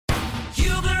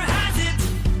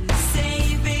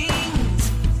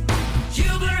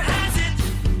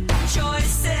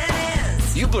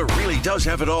does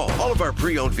have it all. All of our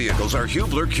pre-owned vehicles are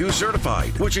Hubler Q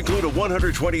certified, which include a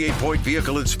 128-point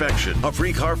vehicle inspection, a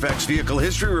free Carfax vehicle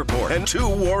history report, and 2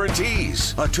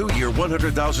 warranties. A 2-year,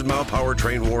 100,000-mile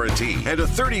powertrain warranty, and a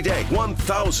 30-day,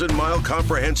 1,000-mile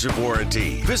comprehensive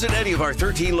warranty. Visit any of our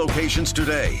 13 locations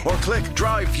today, or click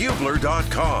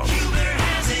drivehubler.com. Hubler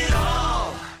has it all.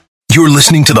 You're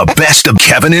listening to the best of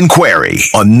Kevin and Query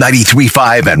on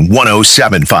 93.5 and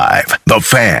 107.5. The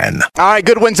Fan. All right,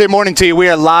 good Wednesday morning to you. We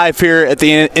are live here at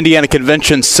the Indiana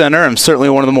Convention Center, and certainly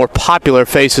one of the more popular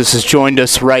faces has joined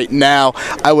us right now.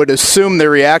 I would assume the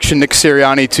reaction, Nick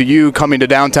Sirianni, to you coming to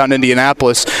downtown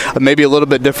Indianapolis maybe a little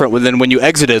bit different than when you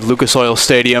exited Lucas Oil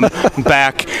Stadium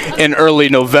back in early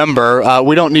November.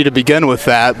 We don't need to begin with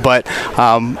that, but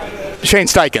Shane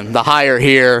Steichen, the hire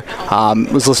here,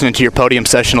 was listening to your podium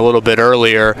session a little bit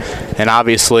earlier, and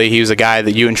obviously he was a guy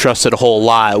that you entrusted a whole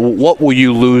lot. What will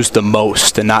you lose the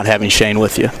most in not having Shane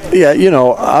with you? Yeah,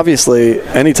 obviously,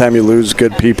 anytime you lose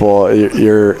good people,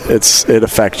 it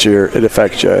affects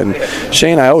you. And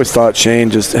Shane, I always thought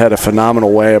Shane just had a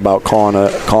phenomenal way about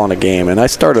calling a game. And I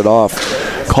started off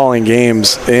calling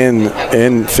games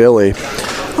in Philly.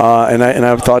 And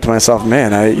I've thought to myself,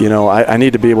 man, I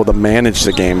need to be able to manage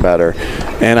the game better.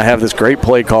 And I have this great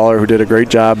play caller who did a great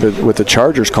job with the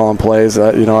Chargers calling plays.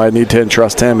 I need to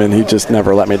entrust him, and he just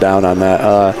never let me down on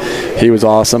that. He was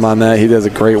awesome on that. He does a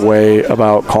great way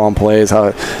about calling plays, how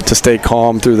to stay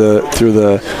calm through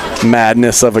the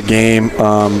madness of a game,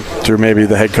 through maybe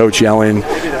the head coach yelling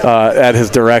at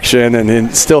his direction, and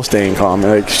then still staying calm.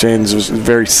 Like Shane's was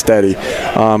very steady,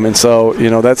 and so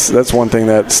that's one thing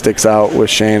that sticks out with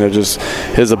Shane. Just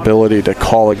his ability to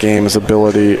call a game, his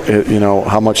ability,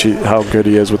 how good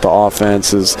he is with the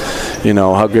offense,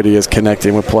 how good he is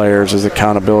connecting with players, his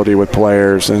accountability with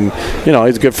players, and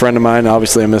he's a good friend of mine.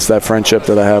 Obviously, I miss that friendship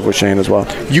that I have with Shane as well.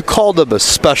 You called him a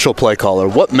special play caller.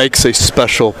 What makes a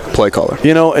special play caller?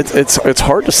 It's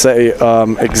hard to say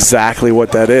exactly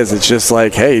what that is. It's just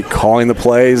like, hey, calling the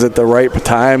plays at the right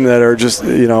time that are just,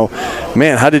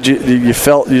 man, how did you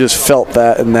just felt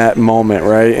that in that moment,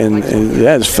 right? And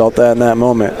yeah, just felt that in that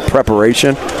moment.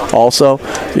 Preparation also,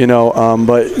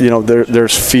 but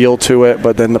there's feel to it,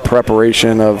 but then the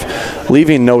preparation of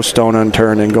leaving no stone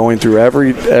unturned and going through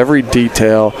every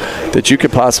detail that you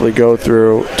could possibly go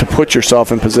through to put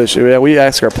yourself in position. Yeah, we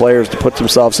ask our players to put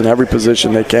themselves in every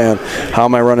position they can. How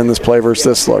am I running this play versus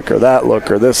this look or that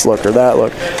look or this look or that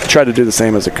look? I try to do the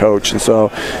same as a coach, and so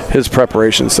his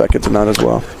preparation is second to none as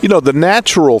well. The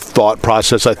natural thought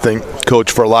process, I think,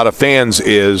 Coach, for a lot of fans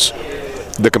is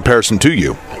the comparison to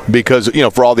you because,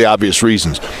 for all the obvious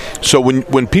reasons. So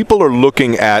when people are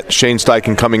looking at Shane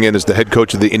Steichen coming in as the head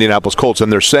coach of the Indianapolis Colts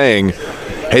and they're saying,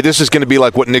 hey, this is going to be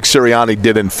like what Nick Sirianni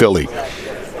did in Philly,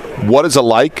 what is it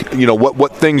like?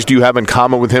 What things do you have in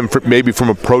common with him, maybe from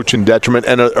approach and detriment,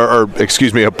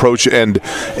 approach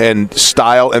and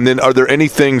style? And then are there any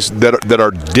things that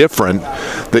are different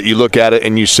that you look at it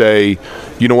and you say,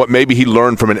 you know what, maybe he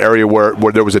learned from an area where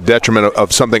there was a detriment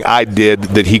of something I did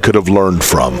that he could have learned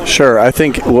from? Sure. I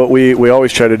think what we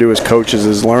always try to do as coaches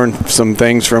is learn some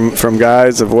things from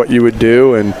guys of what you would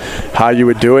do and how you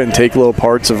would do it, and take little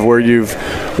parts of where you've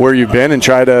been and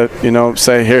try to,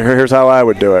 say, here's how I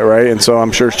would do it, right? And so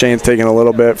I'm sure Shane's taking a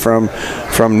little bit from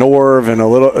Norv and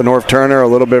Norv Turner, a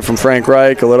little bit from Frank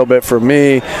Reich, a little bit from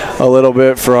me, a little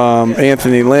bit from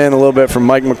Anthony Lynn, a little bit from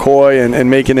Mike McCoy, and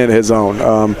making it his own.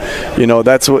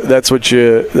 That's what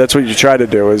you try to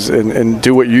do is and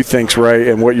do what you think's right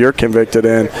and what you're convicted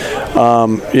in,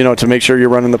 to make sure you're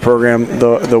running the program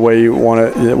the way you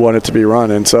want it to be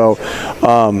run. And so,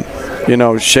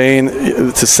 Shane,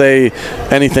 to say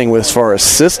anything as far as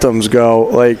systems go,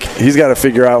 like he's got to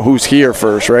figure out who's here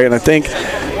first, right? And I think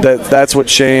that's what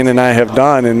Shane and I have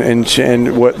done,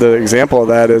 and what the example of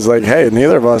that is, like, hey,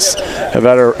 neither of us have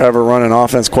ever run an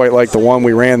offense quite like the one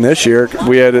we ran this year.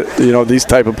 We had these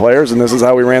type of players, and this is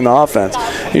how we ran the offense.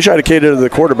 You try to cater to the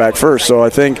quarterback first. So I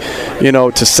think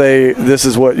to say this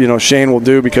is what Shane will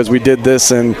do because we did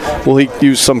this, and will he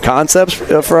use some concepts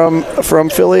from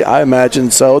Philly? I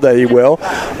imagine so that he will.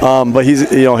 But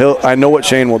he's I know what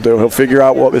Shane will do. He'll figure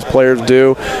out what his players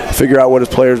do, figure out what his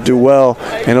players do well,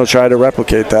 and he'll try to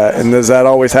replicate that. And does that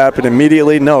always happen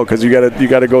immediately? No, because you got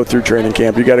to go through training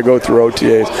camp, you got to go through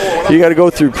OTAs, you got to go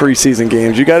through preseason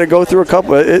games, you got to go through a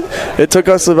couple. It took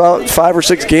us about 5 or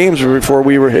 6 games before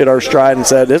we hit our stride and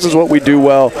said, this is what we do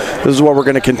well, this is what we're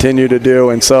going to continue to do.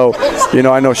 And so,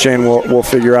 I know Shane will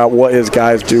figure out what his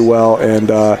guys do well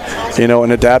and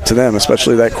and adapt to them,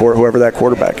 especially whoever that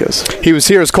quarterback is. guys. He was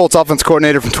here as Colts offense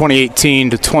coordinator from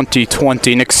 2018 to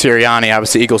 2020. Nick Sirianni,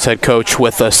 obviously Eagles head coach,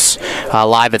 with us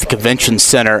live at the Convention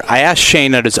Center. I asked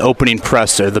Shane at his opening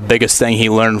presser the biggest thing he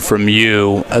learned from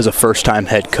you as a first-time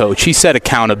head coach. He said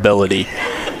accountability.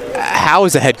 How,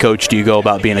 as a head coach, do you go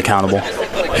about being accountable?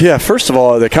 Yeah, first of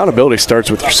all, the accountability starts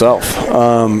with yourself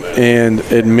and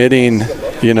admitting,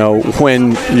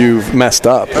 when you've messed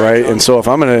up, right? And so if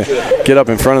I'm going to get up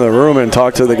in front of the room and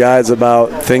talk to the guys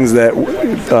about things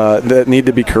that need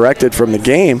to be corrected from the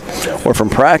game or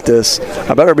from practice,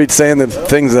 I better be saying the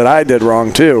things that I did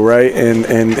wrong too, right?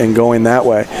 And going that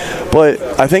way. But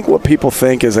I think what people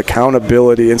think is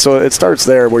accountability, and so it starts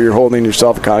there where you're holding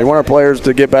yourself accountable. You want our players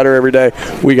to get better every day,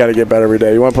 we got to get better every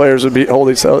day. You want players to hold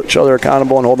each other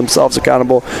accountable and hold themselves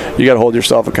accountable, you got to hold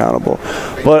yourself accountable.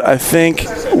 But I think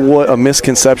what a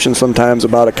misconception sometimes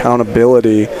about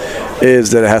accountability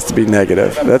is that it has to be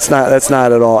negative. That's not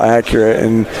at all accurate.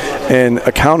 And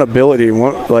accountability,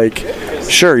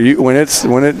 sure, when it's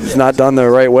not done the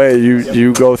right way,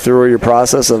 you go through your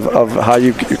process of how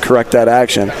you correct that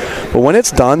action. But when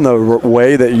it's done the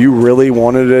way that you really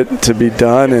wanted it to be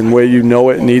done and way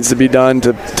it needs to be done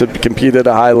to compete at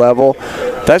a high level,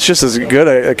 that's just as good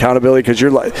accountability, because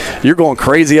you're going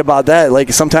crazy about that.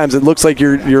 Like, sometimes it looks like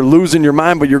you're losing your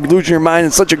mind, but you're losing your mind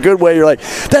in such a good way. You're like,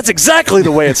 that's exactly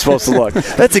the way it's supposed to look.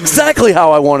 That's exactly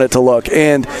how I want it to look.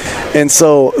 And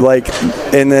so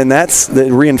and then that's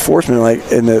the reinforcement.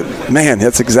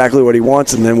 That's exactly what he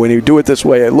wants. And then when you do it this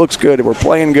way, it looks good. We're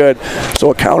playing good.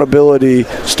 So accountability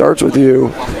starts with you,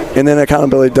 and then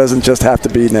accountability doesn't just have to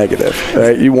be negative.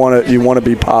 Right? You want to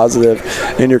be positive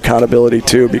in your accountability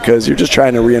too, because you're just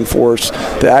trying to reinforce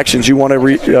the actions you want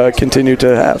to continue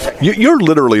to have. You're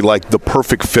literally like the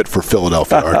perfect fit for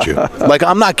Philadelphia, aren't you?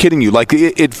 I'm not kidding you.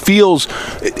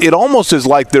 It almost is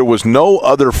like there was no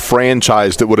other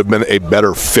franchise that would have been a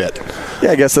better fit.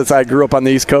 Yeah, I guess I grew up on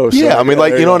the East Coast. Yeah, so,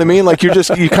 you know what I mean?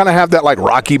 You kind of have that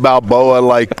Rocky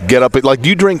Balboa, get up. Do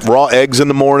you drink raw eggs in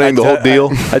the morning, the whole deal?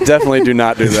 I definitely do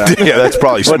not do that. Yeah, that's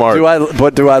probably smart. Do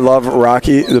I love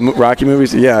the Rocky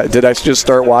movies? Yeah. Did I just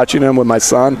start watching them with my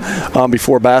son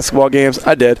before basketball games?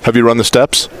 I did. Have you run the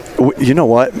steps? You know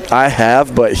what? I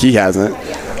have, but he hasn't.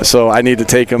 So I need to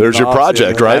take him. There's your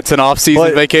project, right? It's an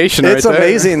off-season vacation right there. It's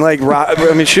amazing.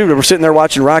 We're sitting there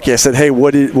watching Rocky. I said, hey,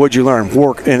 what'd you learn?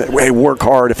 Work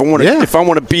hard. If I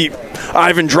want to beat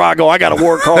Ivan Drago, I got to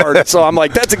work hard. So I'm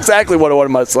like, that's exactly what I wanted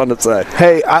my son to say.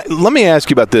 Hey, let me ask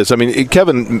you about this.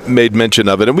 Kevin made mention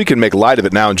of it, and we can make light of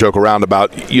it now and joke around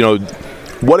about,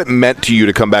 what it meant to you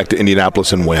to come back to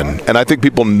Indianapolis and win. And I think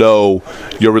people know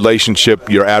your relationship,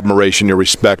 your admiration, your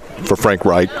respect for Frank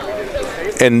Reich.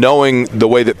 And knowing the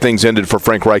way that things ended for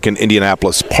Frank Reich in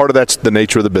Indianapolis, part of that's the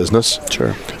nature of the business.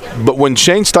 Sure. But when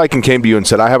Shane Steichen came to you and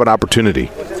said, I have an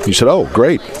opportunity, you said, oh,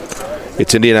 great.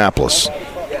 It's Indianapolis.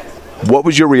 What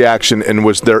was your reaction, and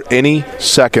was there any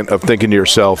second of thinking to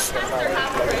yourself,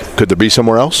 could there be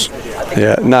somewhere else?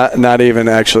 Yeah, not even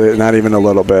a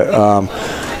little bit.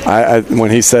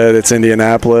 When he said it's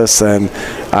Indianapolis, and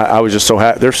I was just so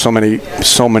happy. There's so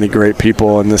many great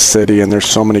people in this city, and there's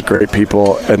so many great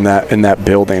people in that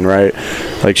building, right?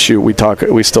 We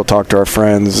still talk to our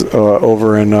friends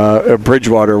over in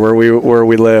Bridgewater where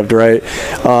we lived, right?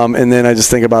 And then I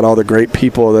just think about all the great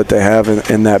people that they have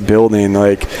in that building.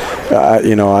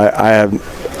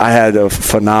 I had a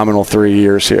phenomenal 3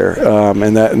 years here,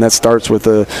 and that starts with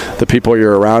the people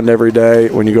you're around every day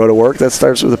when you go to work. That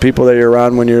starts with the people that you're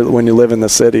around when you live in the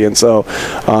city. And so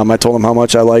I told them how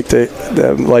much I liked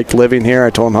living here. I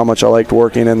told them how much I liked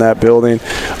working in that building,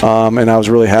 and I was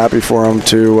really happy for him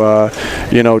to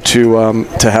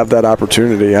have that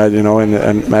opportunity. And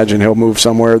imagine he'll move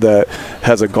somewhere that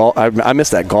has a golf. I miss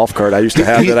that golf cart I used to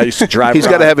have that I used to drive. He's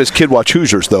got to have his kid watch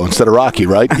Hoosiers though instead of Rocky,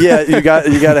 right? Yeah, you got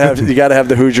to have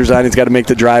the Hoosiers on. He's got to make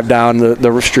the drive down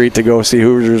the street to go see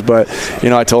Hoosiers. But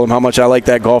I told him how much I like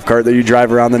that golf cart that you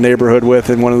drive around the neighborhood with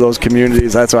in one of those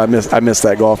communities. That's what I miss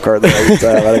that golf cart that I used to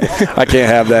have. I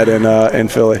can't have that in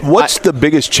Philly. What's the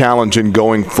biggest challenge in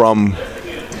going from?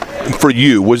 For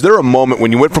you, was there a moment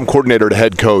when you went from coordinator to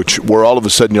head coach where all of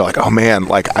a sudden you're like, oh man,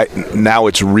 now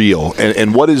it's real?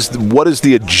 And what is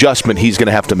the adjustment he's going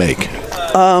to have to make?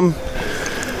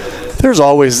 There's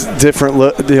always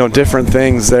different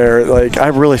things there. I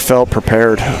really felt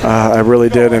prepared. I really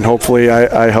did, and hopefully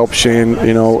I helped Shane,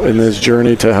 in his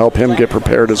journey to help him get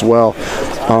prepared as well.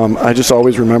 I just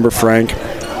always remember Frank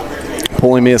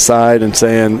pulling me aside and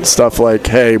saying stuff like,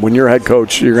 hey, when you're head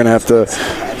coach, you're going to have to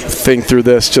think through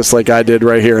this just like I did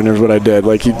right here, and here's what I did.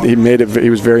 He made it. He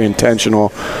was very intentional.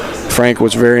 Frank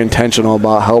was very intentional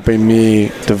about helping me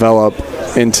develop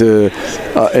into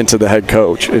a head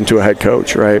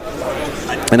coach, right?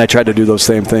 And I tried to do those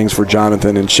same things for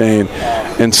Jonathan and Shane.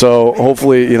 And so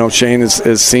hopefully, Shane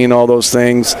is seeing all those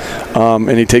things,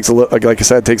 and he takes like I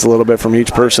said, takes a little bit from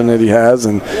each person that he has,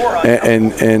 and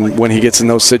when he gets in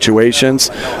those situations,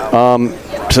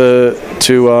 to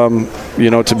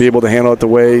be able to handle it the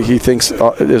way he thinks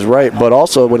is right. But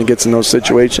also when he gets in those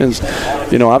situations,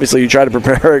 obviously you try to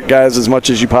prepare guys as much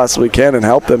as you possibly can and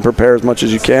help them prepare as much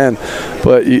as you can.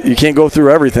 But you can't go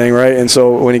through everything, right? And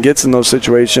so when he gets in those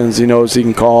situations, he knows he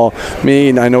can call me,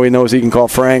 and I know he knows he can call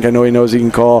Frank. I know he knows he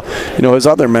can call, his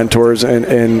other mentors,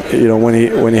 and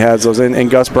when he has those, and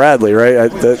Gus Bradley,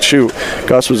 right?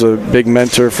 Gus was a big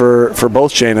mentor for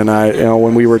both Shane and I.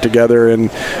 When we were together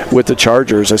and with the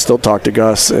Chargers, I still talk to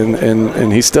Gus,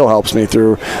 and he still helps me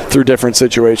through different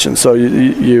situations. So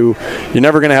you're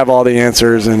never going to have all the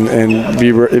answers, and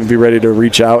be ready to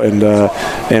reach out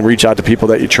and reach out to people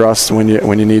that you trust when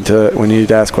you need to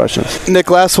ask questions.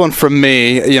 Nick, last one from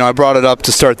me. I brought it up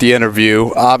to start the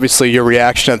interview. Obviously, your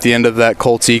reaction at the end of that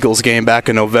Colts-Eagles game back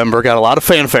in November got a lot of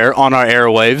fanfare on our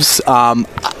airwaves.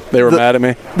 They were mad at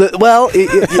me?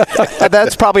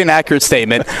 That's probably an accurate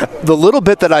statement. The little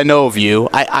bit that I know of you,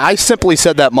 I simply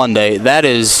said that Monday, that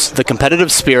is the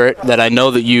competitive spirit that I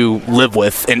know that you live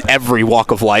with in every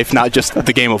walk of life, not just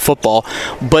the game of football.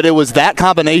 But it was that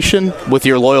combination with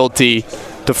your loyalty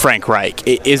to Frank Reich.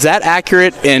 Is that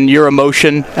accurate in your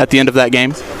emotion at the end of that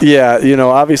game? Yeah,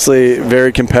 obviously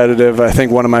very competitive. I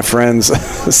think one of my friends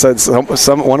said,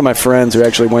 one of my friends who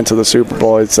actually went to the Super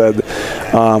Bowl had said,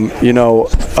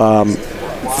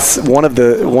 one of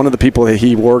the people that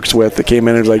he works with that came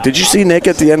in and was like, "Did you see Nick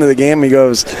at the end of the game?" He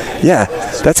goes, "Yeah,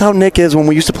 that's how Nick is when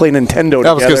we used to play Nintendo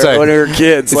together when we were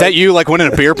kids." Is that you winning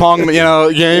a beer pong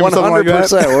game?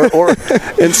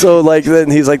 100%. And so then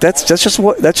he's like, that's just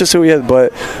who he is.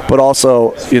 But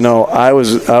also, I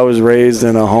was raised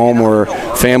in a home where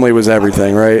family was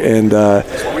everything, right? And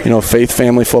faith,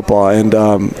 family, football, and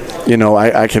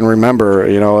I can remember,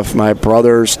 if my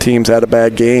brother's teams had a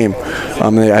bad game,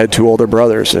 I had two older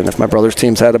brothers, and if my brother's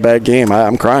teams had a bad game,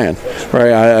 I'm crying,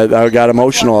 right? I got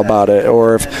emotional about it.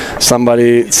 Or if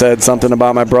somebody said something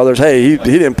about my brother's, hey, he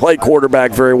didn't play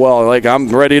quarterback very well,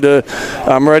 I'm ready to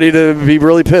be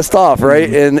really pissed off,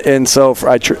 right? And so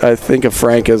I think of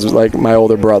Frank as like my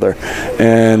older brother,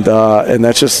 and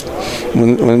that's just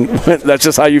when that's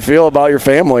just how you feel about your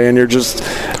family, and you're just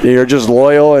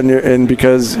loyal, and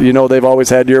because they've always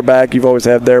had your back, you've always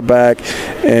had their back,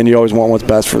 and you always want what's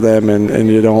best for them, and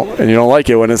you don't like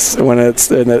it when it's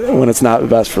not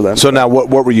best for them. So now, what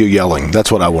were you yelling?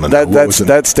 That's what I want to know.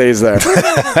 That stays there.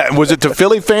 Was it to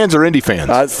Philly fans or Indy fans?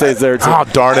 It stays there too. Oh,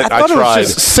 darn it! I tried. It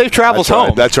was just safe travels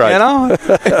home. That's right.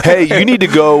 Hey, you need to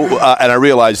go, and I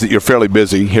realize that you're fairly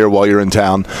busy here while you're in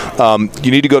town.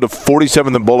 You need to go to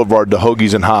 47th and Boulevard to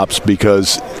Hoagies and Hops,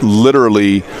 because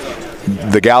literally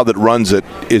the gal that runs it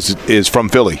is from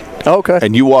Philly. Okay.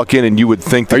 And you walk in and you would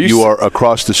think that you are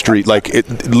across the street.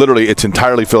 It's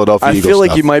entirely Philadelphia Eagles. I feel like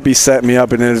stuff. you might be setting me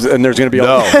up, and there's going to be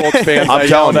all the Colts fans. I'm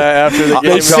telling you. After the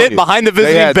game. They sit behind the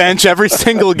visiting bench every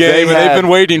single game, and they've been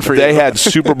waiting for you. They had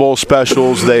Super Bowl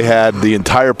specials. They had the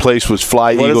entire place was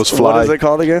Fly Eagles Fly. What is it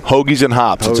called again? Hoagies and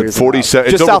Hops. It's at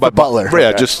 47. Just south of Butler.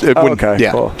 Yeah,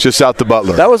 okay. Cool. Just south of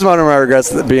Butler. That was one of my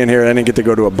regrets being here. I didn't get to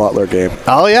go to a Butler game.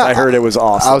 Oh yeah, I heard it was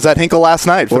awesome. I was at Hinkle last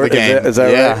night for the game. Is that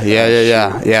right?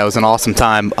 Yeah. It was an awesome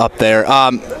time up there.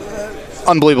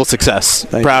 Unbelievable success.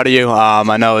 Proud of you.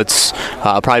 I know it's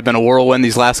probably been a whirlwind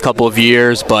these last couple of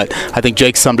years, but I think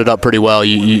Jake summed it up pretty well.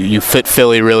 You fit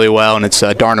Philly really well, and it's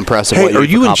darn impressive. Hey, are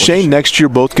you and Shane next year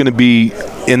both going to be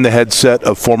in the headset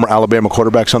of former Alabama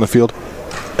quarterbacks on the field?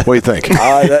 What do you think?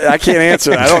 I can't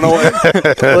answer. I don't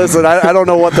know. Listen, I don't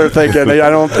know what they're thinking.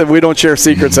 We don't share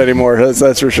secrets anymore.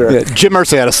 That's for sure. Yeah, Jim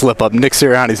Mercy had a slip up. Nick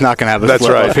Sirianni's not going to have a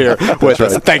slip up here with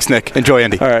us. Thanks, Nick. Enjoy,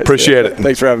 Indy. All right, appreciate it.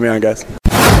 Thanks for having me on, guys.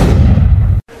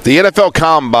 The NFL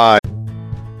Combine.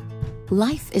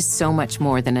 Life is so much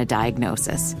more than a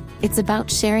diagnosis. It's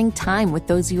about sharing time with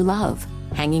those you love,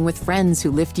 hanging with friends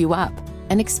who lift you up,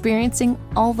 and experiencing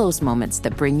all those moments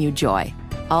that bring you joy.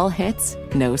 All hits,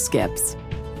 no skips.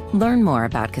 Learn more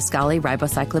about Kisqali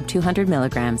Ribociclib 200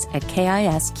 milligrams at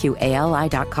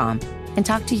KISQALI.com and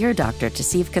talk to your doctor to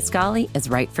see if Kisqali is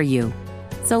right for you.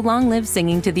 So long live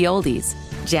singing to the oldies,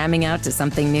 jamming out to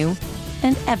something new,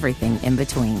 and everything in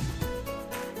between.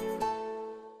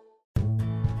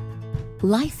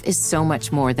 Life is so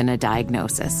much more than a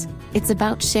diagnosis. It's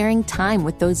about sharing time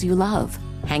with those you love,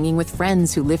 hanging with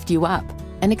friends who lift you up,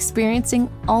 and experiencing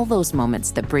all those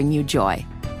moments that bring you joy.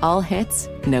 All hits,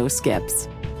 no skips.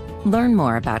 Learn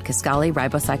more about Kisqali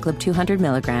Ribociclib 200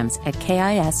 milligrams at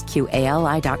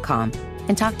KISQALI.com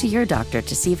and talk to your doctor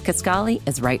to see if Kisqali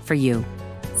is right for you.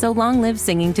 So long live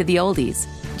singing to the oldies,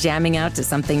 jamming out to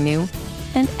something new,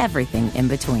 and everything in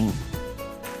between.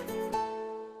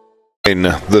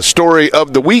 The story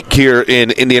of the week here in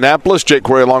Indianapolis. Jake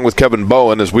Query along with Kevin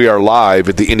Bowen as we are live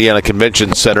at the Indiana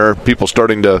Convention Center. People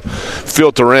starting to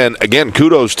filter in. Again,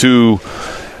 kudos to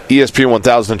ESPN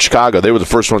 1000 in Chicago. They were the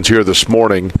first ones here this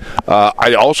morning.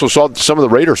 I also saw some of the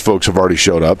Raiders folks have already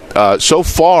showed up. So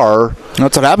far...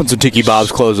 That's what happens when Tiki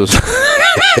Bob's closes.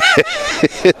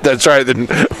 That's right. Then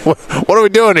what are we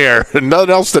doing here?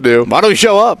 Nothing else to do. Why don't we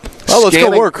show up? Oh, let's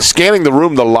go work. Scanning the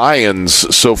room, the Lions,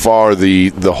 so far,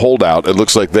 the holdout, it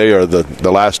looks like they are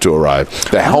the last to arrive.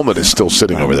 The helmet is still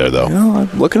sitting over there, though.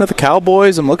 I'm looking at the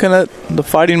Cowboys. I'm looking at the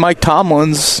Fighting Mike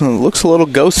Tomlins. It looks a little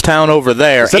ghost town over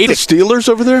there. Is that the Steelers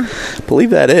over there? I believe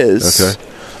that is. Okay.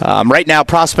 Right now,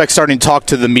 prospects starting to talk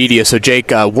to the media. So, Jake,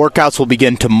 workouts will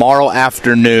begin tomorrow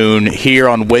afternoon here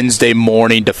on Wednesday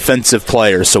morning. Defensive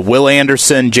players. So, Will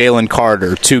Anderson, Jalen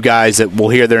Carter, two guys that will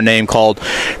hear their name called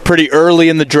pretty early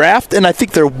in the draft. And I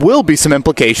think there will be some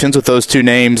implications with those two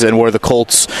names and where the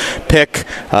Colts pick.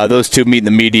 Those two meet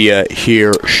the media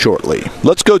here shortly.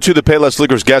 Let's go to the Payless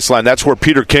Liquors guest line. That's where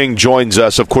Peter King joins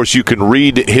us. Of course, you can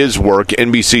read his work,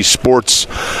 NBC Sports,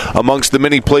 amongst the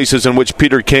many places in which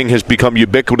Peter King has become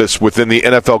ubiquitous within the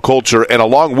NFL culture. And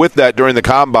along with that, during the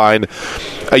Combine,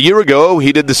 a year ago,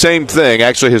 he did the same thing.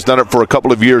 Actually has done it for a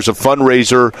couple of years, a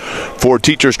fundraiser for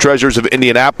Teachers Treasures of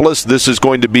Indianapolis. This is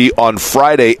going to be on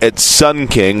Friday at Sun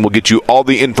King. We'll get you all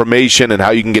the information and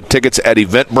how you can get tickets at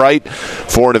Eventbrite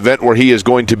for an event where he is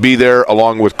going to be there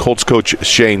along with Colts coach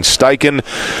Shane Steichen.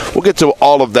 We'll get to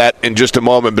all of that in just a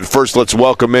moment, but first let's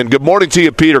welcome in. Good morning to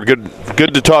you, Peter.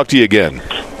 Good to talk to you again.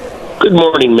 Good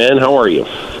morning, man. How are you?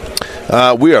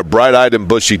 We are bright-eyed and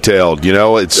bushy-tailed. You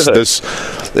know, it's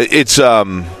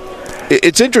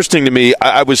interesting to me.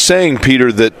 I was saying,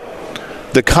 Peter, that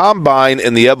the Combine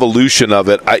and the evolution of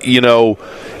it,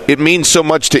 it means so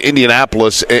much to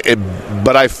Indianapolis,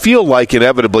 but I feel like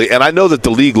inevitably, and I know that the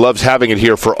league loves having it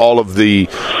here for all of the,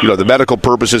 the medical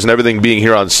purposes and everything being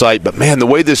here on site, but man, the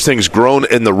way this thing's grown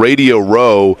in the Radio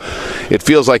Row, it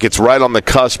feels like it's right on the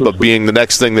cusp of being the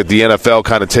next thing that the NFL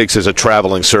kind of takes as a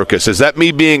traveling circus. Is that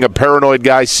me being a paranoid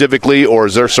guy civically, or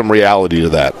is there some reality to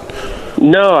that?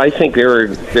 No, I think there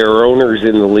are owners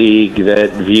in the league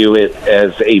that view it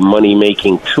as a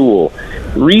money-making tool.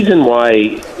 The reason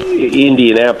why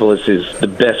Indianapolis is the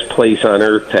best place on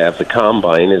earth to have the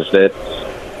Combine is that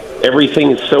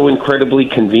everything is so incredibly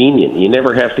convenient. You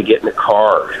never have to get in a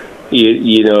car.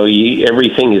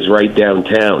 Everything is right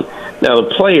downtown. Now, the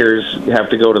players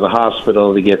have to go to the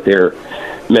hospital to get their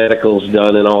medicals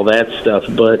done and all that stuff,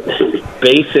 but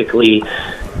basically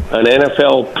an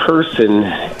NFL person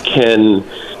can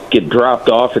get dropped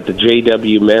off at the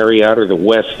JW Marriott or the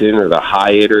Westin or the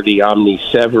Hyatt or the Omni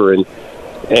Severin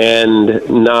and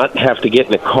not have to get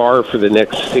in a car for the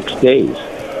next 6 days.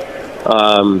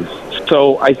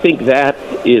 So I think that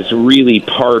is really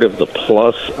part of the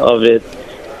plus of it.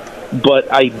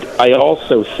 But I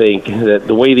also think that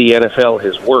the way the NFL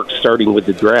has worked, starting with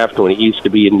the draft when it used to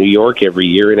be in New York every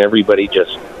year, and everybody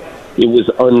it was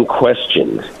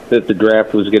unquestioned that the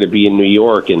draft was going to be in New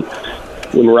York. And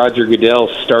when Roger Goodell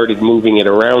started moving it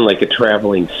around like a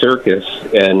traveling circus,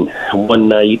 and one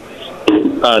night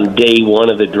on day one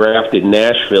of the draft in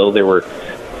Nashville, there were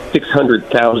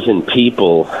 600,000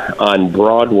 people on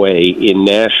Broadway in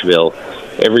Nashville.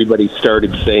 Everybody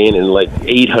started saying, and like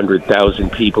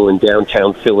 800,000 people in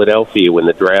downtown Philadelphia when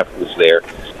the draft was there.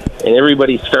 And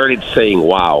everybody started saying,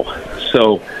 wow.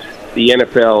 So the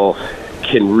NFL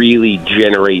can really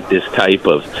generate this type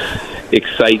of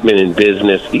excitement in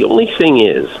business. The only thing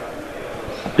is,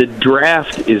 the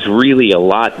draft is really a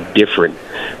lot different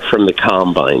from the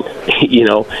Combine.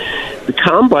 The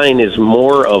Combine is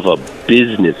more of a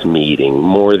business meeting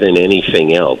more than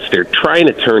anything else. They're trying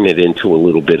to turn it into a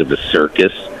little bit of a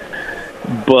circus,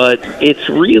 but it's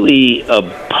really a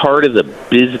part of the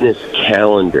business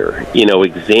calendar,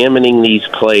 examining these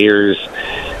players,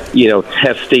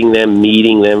 testing them,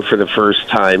 meeting them for the first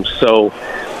time. So,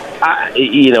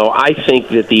 I think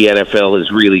that the NFL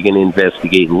is really going to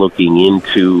investigate looking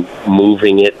into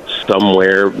moving it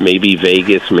somewhere, maybe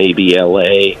Vegas, maybe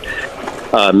LA,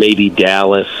 maybe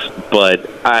Dallas. But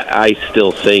I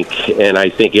still think, and I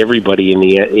think everybody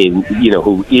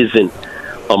who isn't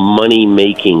a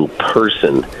money-making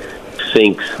person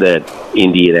thinks that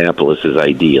Indianapolis is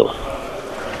ideal.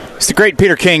 It's the great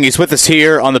Peter King. He's with us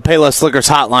here on the Payless Liquors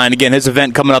Hotline. Again, his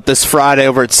event coming up this Friday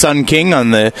over at Sun King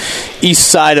on the east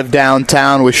side of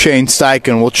downtown with Shane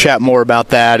Steichen. We'll chat more about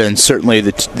that and certainly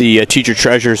the Teacher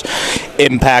Treasures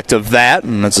impact of that.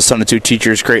 And as a son of two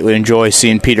teachers, greatly enjoy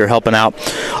seeing Peter helping out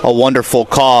a wonderful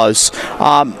cause.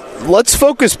 Let's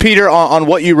focus, Peter, on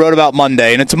what you wrote about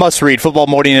Monday, and it's a must-read, Football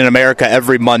Morning in America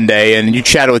every Monday, and you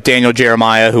chatted with Daniel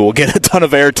Jeremiah, who will get a ton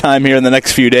of airtime here in the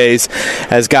next few days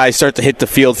as guys start to hit the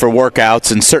field for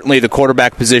workouts, and certainly the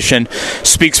quarterback position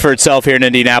speaks for itself here in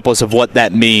Indianapolis of what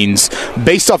that means.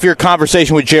 Based off your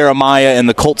conversation with Jeremiah and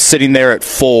the Colts sitting there at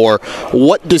 4,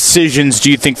 what decisions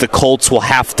do you think the Colts will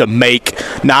have to make,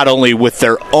 not only with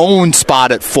their own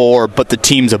spot at 4, but the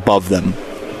teams above them?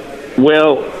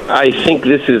 Well, I think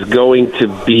this is going to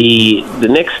be the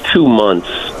next 2 months.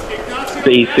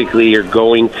 Basically, are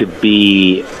going to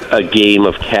be a game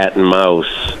of cat and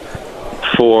mouse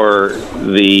for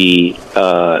the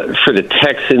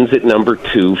Texans at number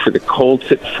 2, for the Colts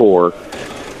at 4,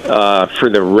 for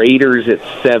the Raiders at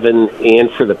 7, and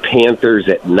for the Panthers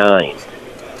at 9.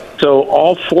 So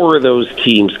all 4 of those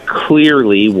teams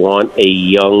clearly want a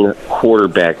young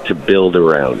quarterback to build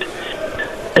around.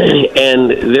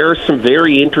 And there are some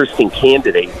very interesting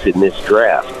candidates in this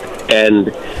draft.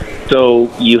 And so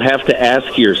you have to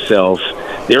ask yourself,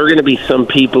 there are going to be some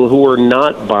people who are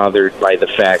not bothered by the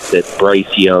fact that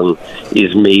Bryce Young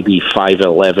is maybe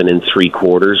 5'11" and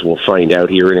 3/4. We'll find out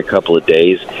here in a couple of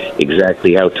days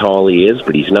exactly how tall he is,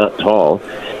 but he's not tall.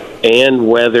 And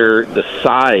whether the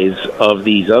size of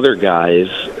these other guys,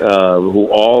 who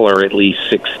all are at least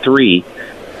 6'3",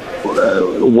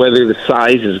 whether the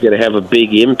size is going to have a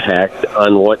big impact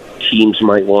on what teams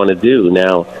might want to do.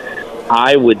 Now,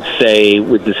 I would say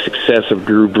with the success of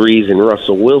Drew Brees and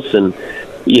Russell Wilson,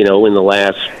 in the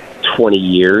last 20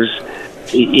 years,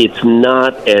 it's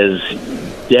not as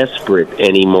desperate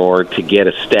anymore to get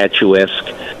a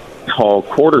statuesque tall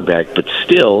quarterback, but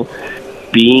still,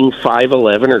 being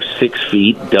 5'11" or 6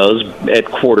 feet at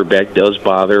quarterback does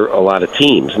bother a lot of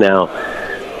teams. Now,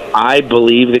 I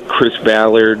believe that Chris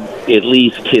Ballard, at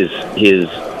least his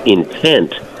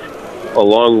intent,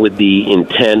 along with the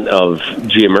intent of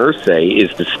Jim Irsay,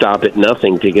 is to stop at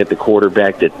nothing to get the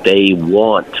quarterback that they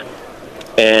want.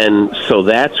 And so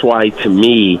that's why, to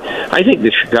me, I think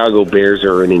the Chicago Bears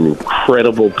are in an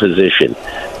incredible position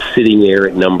sitting there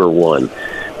at number 1.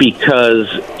 Because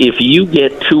if you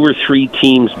get 2 or 3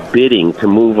 teams bidding to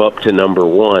move up to number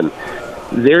 1,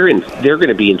 they're going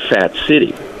to be in Fat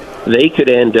City. They could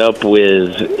end up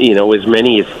with, as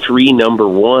many as 3 number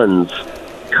 1s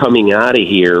coming out of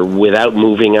here without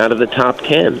moving out of the top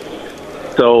 10.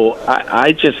 So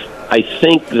I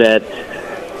think that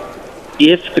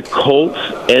if the Colts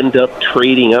end up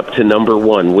trading up to number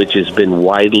 1, which has been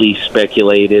widely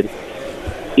speculated,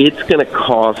 it's going to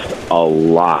cost a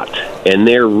lot. And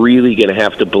they're really going to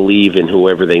have to believe in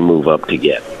whoever they move up to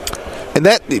get. And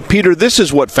that, Peter, this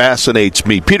is what fascinates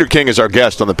me. Peter King is our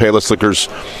guest on the Payless Liquors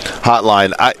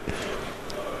Hotline.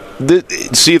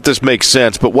 See if this makes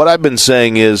sense, but what I've been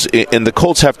saying is, and the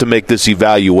Colts have to make this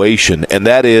evaluation, and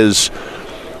that is,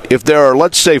 if there are,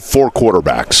 let's say, 4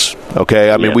 quarterbacks,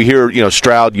 okay? I mean, we hear,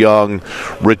 Stroud, Young,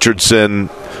 Richardson,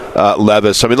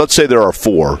 Levis. I mean, let's say there are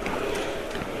 4.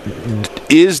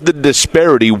 Is the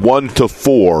disparity 1 to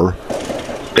 4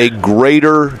 a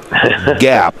greater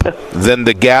gap than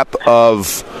the gap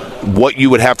of what you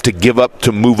would have to give up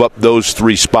to move up those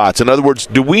 3 spots? In other words,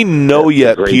 do we know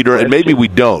yet, Peter, and maybe we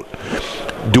don't,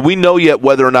 do we know yet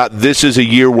whether or not this is a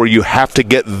year where you have to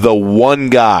get the one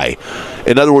guy?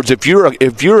 In other words, if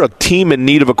you're a team in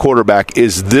need of a quarterback,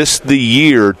 is this the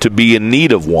year to be in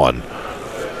need of one?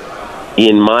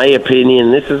 In my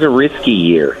opinion, this is a risky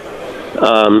year.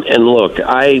 And look,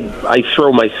 I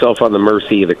throw myself on the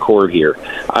mercy of the court here.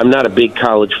 I'm not a big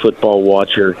college football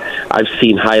watcher. I've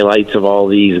seen highlights of all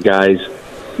these guys.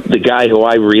 The guy who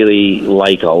I really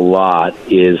like a lot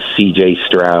is C.J.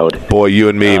 Stroud. Boy, you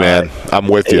and me, man. I'm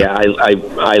with you. Yeah,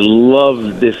 I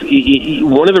love this.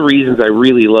 One of the reasons I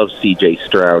really love C.J.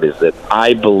 Stroud is that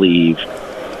I believe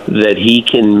that he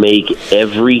can make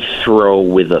every throw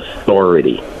with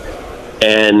authority.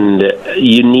 And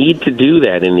you need to do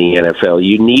that in the NFL.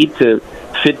 You need to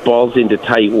fit balls into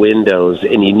tight windows,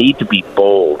 and you need to be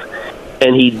bold.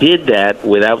 And he did that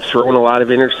without throwing a lot of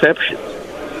interceptions.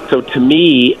 So to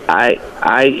me,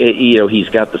 he's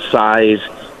got the size,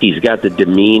 he's got the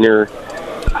demeanor.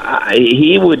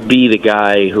 He would be the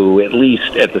guy who, at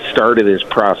least at the start of this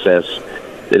process,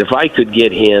 that if I could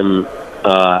get him,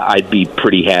 I'd be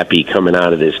pretty happy coming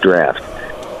out of this draft.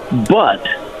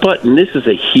 But, and this is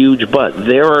a huge but,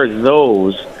 there are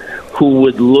those who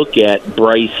would look at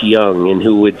Bryce Young and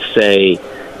who would say,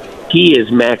 he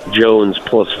is Mac Jones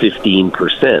plus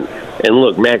 15%. And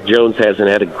look, Mac Jones hasn't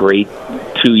had a great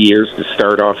 2 years to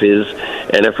start off his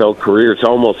NFL career. It's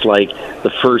almost like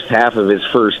the first half of his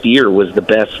first year was the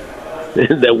best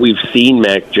that we've seen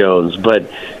Mac Jones.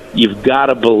 But you've got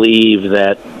to believe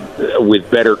that with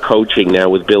better coaching now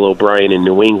with Bill O'Brien in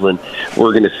New England,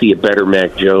 we're going to see a better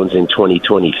Mac Jones in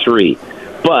 2023.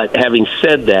 But having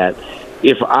said that,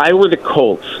 if I were the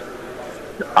Colts,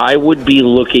 I would be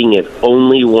looking at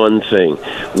only one thing.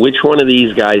 Which one of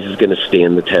these guys is going to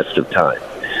stand the test of time?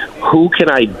 Who can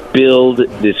I build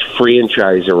this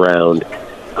franchise around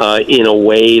in a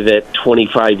way that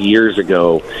 25 years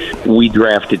ago we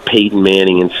drafted Peyton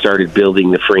Manning and started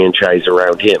building the franchise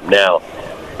around him? Now,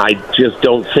 I just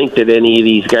don't think that any of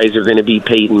these guys are going to be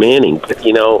Peyton Manning. But,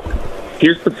 you know,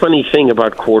 here's the funny thing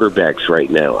about quarterbacks right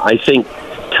now. I think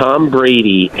Tom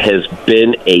Brady has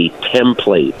been a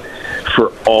template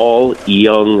for all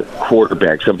young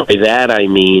quarterbacks. And by that I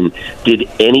mean, did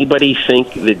anybody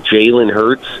think that Jalen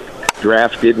Hurts,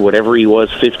 drafted whatever he was,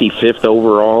 55th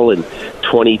overall in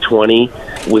 2020,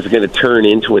 was going to turn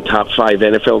into a top 5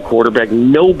 NFL quarterback?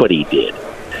 Nobody did.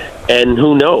 And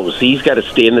who knows? He's got to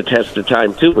stand the test of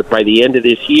time too. But by the end of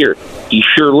this year, he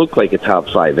sure looked like a top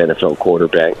 5 NFL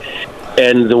quarterback.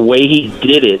 And the way he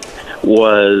did it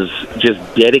was just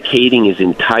dedicating his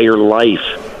entire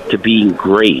life to being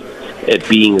great at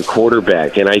being a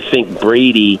quarterback. And I think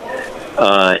Brady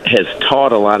has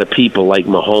taught a lot of people like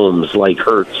Mahomes, like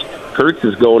Hurts. Hurts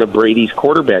is going to Brady's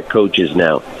quarterback coaches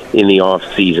now in the off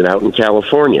season out in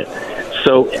California.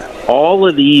 So all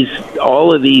of these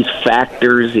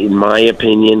factors, in my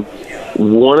opinion,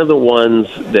 one of the ones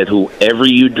that whoever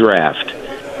you draft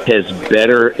had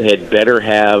better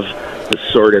have the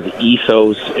sort of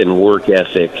ethos and work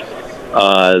ethic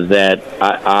that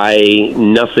I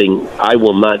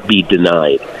will not be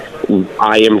denied.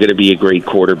 I am going to be a great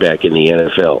quarterback in the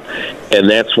NFL. And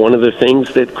that's one of the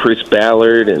things that Chris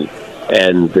Ballard and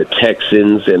the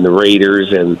Texans and the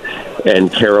Raiders and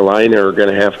Carolina are going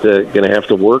to have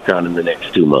to work on in the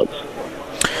next 2 months.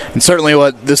 And certainly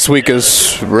what this week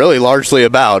is really largely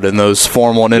about. In those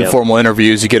formal and informal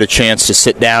interviews, you get a chance to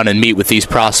sit down and meet with these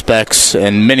prospects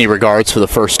in many regards for the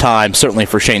first time, certainly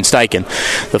for Shane Steichen,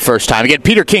 the first time. Again,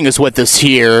 Peter King is with us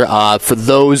here. For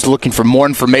those looking for more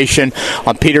information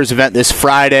on Peter's event this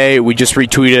Friday, we just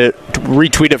retweet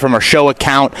it from our show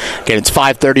account. Again, it's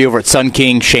 5:30 over at Sun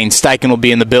King. Shane Steichen will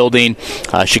be in the building.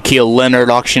 Shaquille Leonard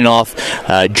auctioning off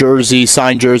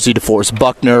signed jersey to Forrest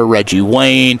Buckner, Reggie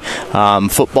Wayne,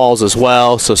 footballs as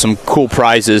well. So some cool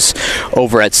prizes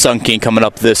over at Sun King coming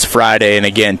up this Friday. And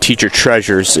again, Teacher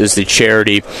Treasures is the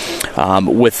charity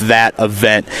with that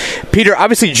event. Peter,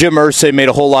 obviously Jim Irsay made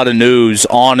a whole lot of news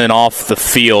on and off the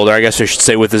field, or I guess I should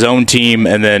say with his own team,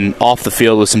 and then off the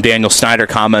field with some Daniel Snyder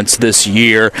comments this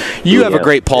year. You have a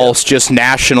great pulse just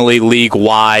nationally,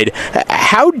 league-wide.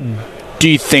 How do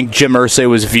you think Jim Irsay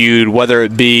was viewed, whether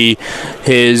it be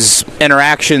his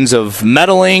interactions of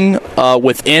meddling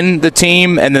within the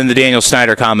team and then the Daniel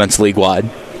Snyder comments league-wide?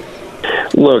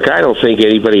 Look, I don't think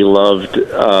anybody loved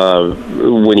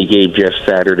when he gave Jeff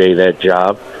Saturday that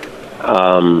job.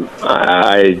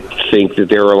 I think that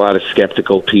there were a lot of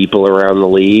skeptical people around the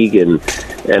league, and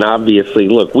obviously,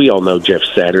 look, we all know Jeff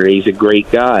Saturday. He's a great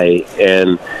guy,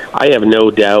 and I have no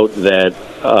doubt that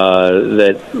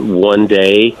that one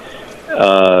day,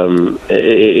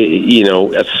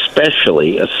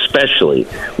 especially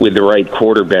with the right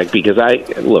quarterback, because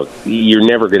you're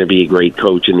never going to be a great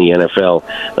coach in the NFL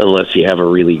unless you have a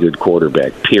really good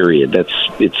quarterback, period.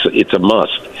 It's a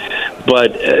must.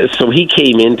 But so he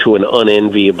came into an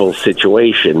unenviable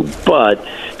situation. But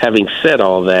having said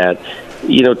all that,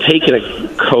 taking a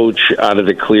coach out of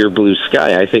the clear blue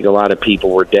sky, I think a lot of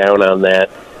people were down on that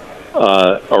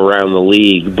around the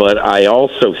league. But I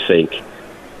also think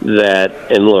that,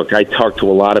 and look, I talked to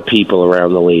a lot of people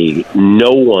around the league,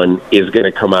 no one is going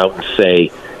to come out and say,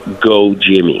 go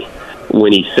Jimmy,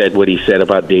 when he said what he said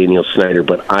about Daniel Snyder.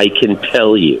 But I can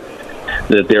tell you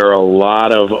that there are a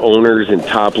lot of owners and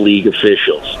top league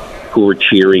officials who are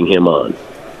cheering him on,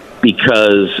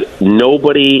 because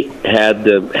nobody had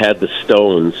the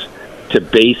stones to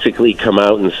basically come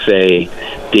out and say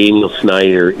Daniel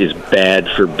Snyder is bad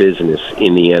for business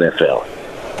in the NFL.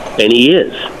 And he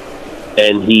is.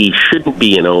 And he shouldn't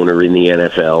be an owner in the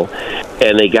NFL,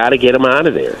 and they got to get him out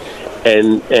of there.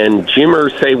 And Jim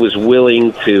Irsay was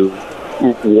willing to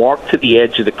walk to the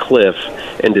edge of the cliff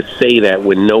and to say that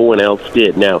when no one else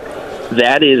did. Now,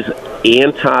 that is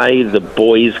anti the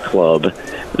boys club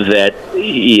that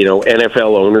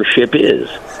NFL ownership is.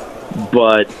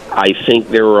 But I think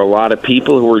there were a lot of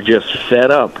people who were just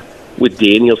fed up with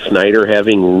Daniel Snyder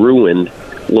having ruined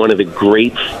one of the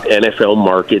great NFL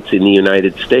markets in the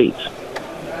United States.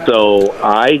 So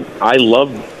I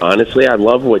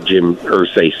love what Jim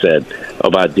Irsay said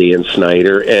about Dan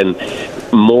Snyder, and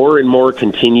more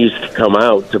continues to come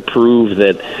out to prove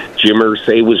that Jim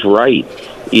Irsay was right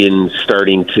in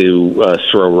starting to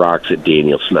throw rocks at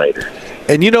Daniel Snyder.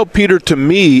 And Peter, to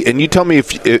me, and you tell me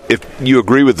if you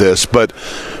agree with this, but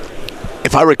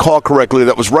if I recall correctly,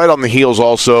 that was right on the heels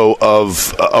also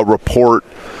of a report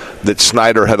that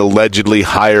Snyder had allegedly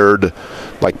hired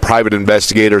like private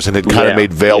investigators and had kind of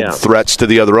made veiled threats to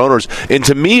the other owners. And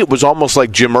to me, it was almost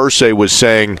like Jim Irsay was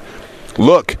saying,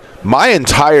 look,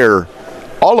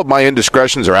 all of my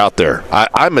indiscretions are out there.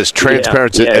 I'm as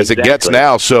transparent as it gets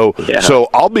now. So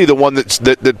I'll be the one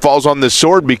that falls on this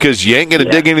sword because you ain't going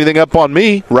to dig anything up on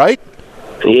me, right?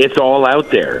 It's all out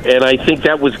there. And I think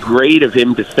that was great of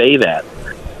him to say that.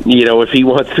 If he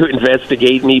wants to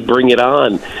investigate me, bring it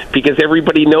on, because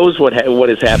everybody knows what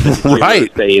has happened to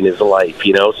right in his life.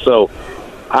 So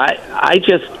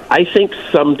I think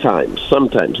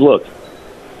sometimes, look,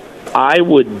 I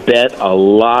would bet a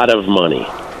lot of money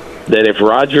that if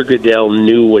Roger Goodell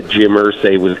knew what Jim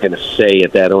Irsay was going to say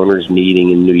at that owners' meeting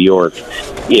in New York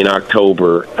in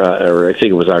October, or I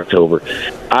think it was October,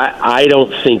 I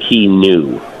don't think he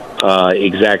knew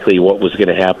exactly what was going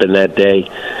to happen that day.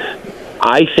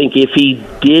 I think if he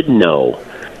did know,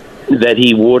 that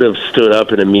he would have stood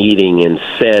up in a meeting and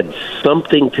said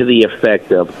something to the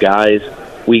effect of, guys,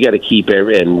 we got to keep,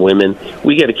 and women,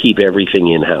 we got to keep everything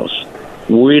in-house.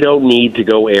 We don't need to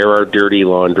go air our dirty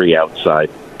laundry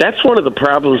outside. That's one of the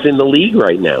problems in the league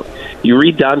right now. You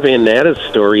read Don Van Natta's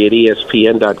story at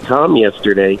ESPN.com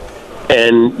yesterday,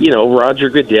 and,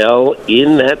 Roger Goodell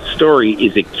in that story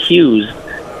is accused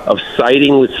of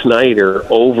siding with Snyder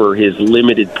over his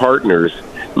minority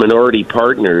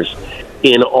partners,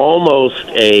 in almost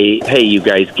a, hey, you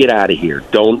guys, get out of here.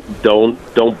 Don't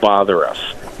bother us.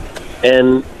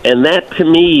 And that, to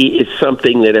me, is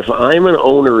something that if I'm an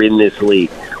owner in this league,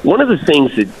 one of the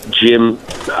things that Jim,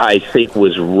 I think,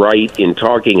 was right in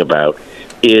talking about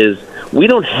is we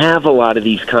don't have a lot of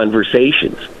these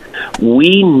conversations.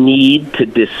 We need to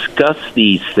discuss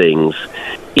these things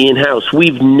in-house.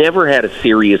 We've never had a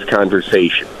serious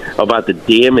conversation about the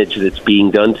damage that's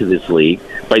being done to this league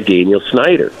by Daniel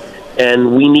Snyder.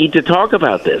 And we need to talk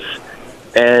about this.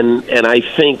 And I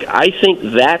think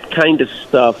that kind of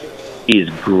stuff is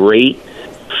great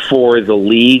for the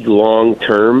league long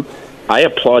term. I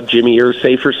applaud Jimmy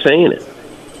Irsay for saying it.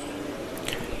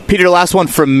 Peter, last one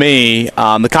from me.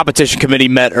 The competition committee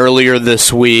met earlier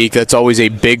this week. That's always a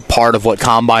big part of what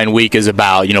Combine Week is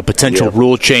about, potential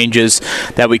rule changes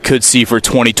that we could see for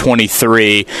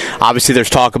 2023. Obviously, there's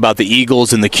talk about the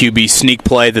Eagles and the QB sneak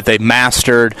play that they've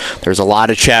mastered. There's a lot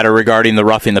of chatter regarding the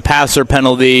roughing the passer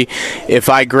penalty. If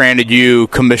I granted you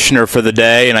commissioner for the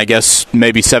day, and I guess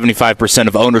maybe 75%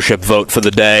 of ownership vote for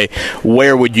the day,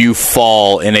 where would you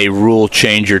fall in a rule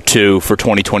change or two for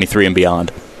 2023 and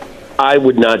beyond? I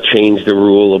would not change the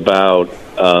rule about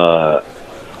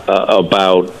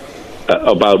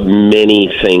many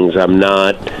things. I'm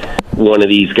not one of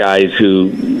these guys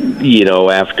who,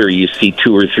 after you see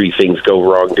two or three things go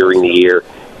wrong during the year,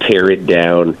 tear it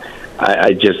down.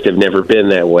 I just have never been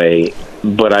that way.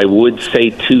 But I would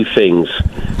say two things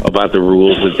about the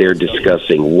rules that they're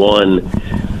discussing. One,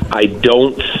 I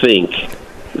don't think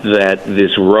that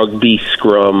this rugby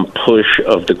scrum push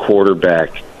of the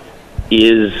quarterback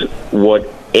is what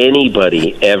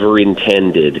anybody ever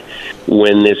intended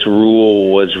when this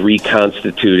rule was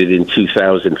reconstituted in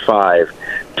 2005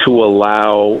 to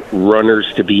allow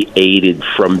runners to be aided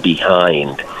from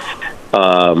behind.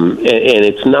 And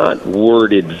it's not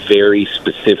worded very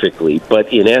specifically,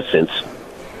 but in essence,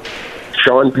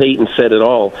 Sean Payton said it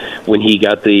all when he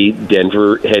got the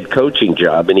Denver head coaching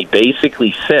job, and he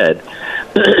basically said,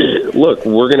 look,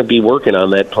 we're going to be working on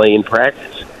that play in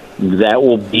practice. That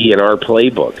will be in our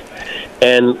playbook.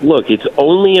 And look, it's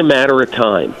only a matter of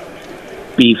time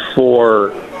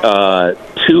before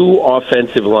two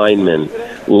offensive linemen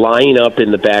line up in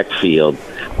the backfield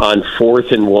on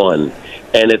 4th and 1,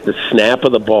 and at the snap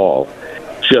of the ball,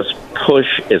 just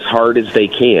push as hard as they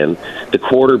can. The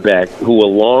quarterback, who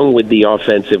along with the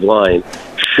offensive line,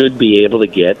 should be able to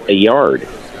get a yard.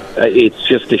 It's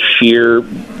just a sheer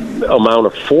amount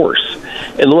of force.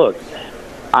 And look,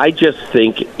 I just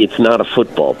think it's not a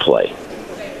football play.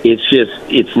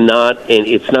 It's not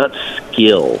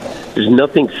skill. There's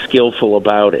nothing skillful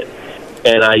about it.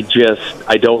 And I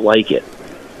don't like it.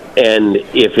 And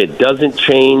if it doesn't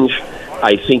change,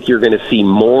 I think you're going to see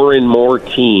more and more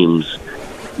teams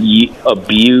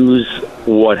abuse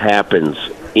what happens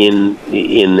in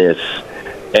this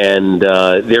And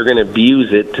they're going to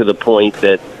abuse it to the point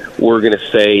that we're going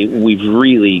to say we've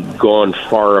really gone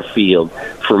far afield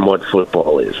from what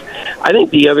football is. I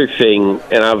think the other thing,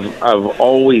 and I've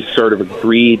always sort of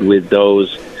agreed with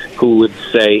those who would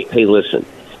say, hey, listen,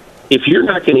 if you're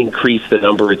not going to increase the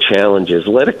number of challenges,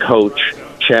 let a coach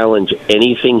challenge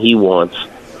anything he wants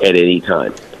at any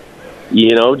time.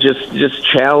 You know, just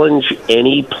challenge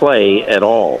any play at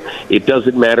all. It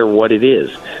doesn't matter what it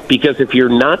is. Because if you're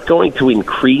not going to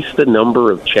increase the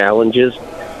number of challenges,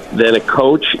 then a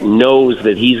coach knows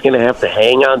that he's going to have to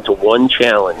hang on to one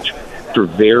challenge for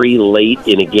very late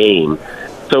in a game.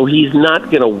 So he's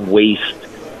not going to waste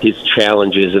his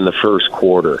challenges in the first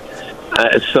quarter.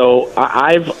 So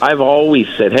I've always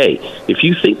said, hey, if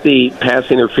you think the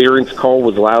pass interference call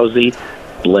was lousy,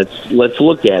 let's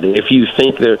look at it. If you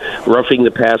think the roughing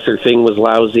the passer thing was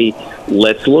lousy,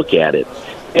 let's look at it.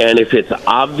 And if it's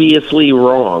obviously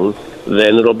wrong,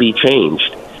 then it'll be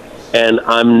changed. And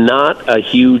I'm not a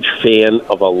huge fan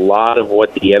of a lot of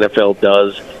what the NFL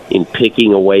does in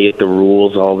picking away at the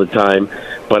rules all the time.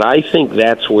 But I think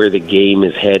that's where the game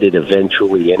is headed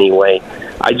eventually anyway.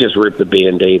 I just rip the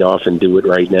Band-Aid off and do it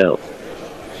right now.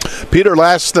 Peter,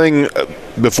 last thing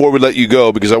before we let you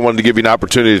go, because I wanted to give you an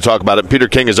opportunity to talk about it. Peter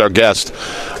King is our guest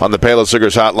on the Payless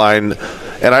Cigars Hotline,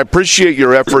 and I appreciate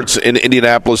your efforts in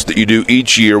Indianapolis that you do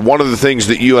each year. One of the things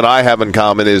that you and I have in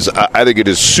common is I think it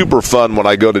is super fun when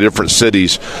I go to different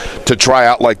cities to try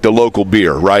out like the local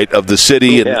beer, right, of the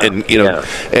city, and you know,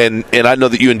 and I know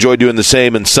that you enjoy doing the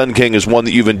same. And Sun King is one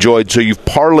that you've enjoyed, so you've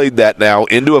parlayed that now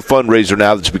into a fundraiser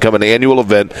now that's become an annual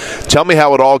event. Tell me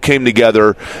how it all came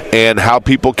together and how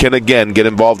people can again get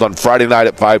involved on Friday night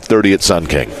at 5:30 at Sun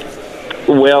King.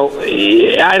 Well,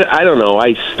 I don't know.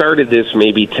 I started this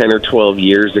maybe 10 or 12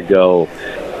 years ago,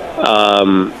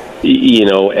 you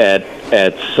know, at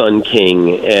Sun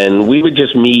King, and we would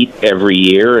just meet every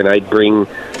year, and I'd bring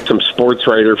some sports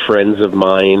writer friends of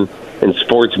mine and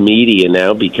sports media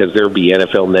now, because there'll be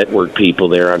NFL Network people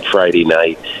there on Friday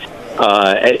night.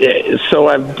 So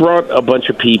I've brought a bunch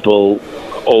of people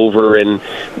over, and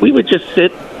we would just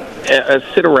sit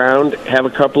around, have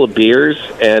a couple of beers,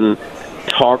 and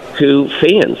talk to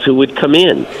fans who would come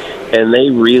in, and they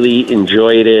really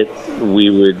enjoyed it. We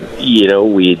would, you know,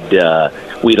 we'd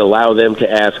allow them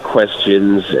to ask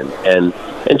questions, and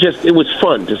just it was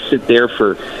fun to sit there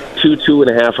for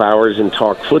 2.5 hours and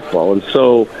talk football. And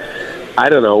so, I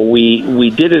don't know,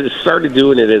 we started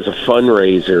doing it as a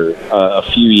fundraiser a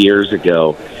few years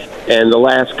ago, and the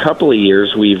last couple of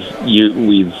years we've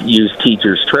used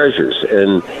Teachers' Treasures,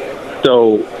 and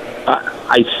so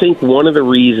I think one of the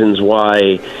reasons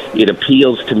why it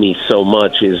appeals to me so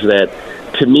much is that,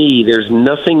 to me, there's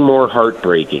nothing more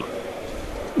heartbreaking.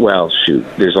 Well, shoot,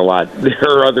 there's a lot. There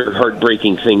are other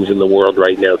heartbreaking things in the world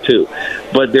right now, too.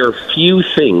 But there are few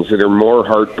things that are more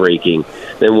heartbreaking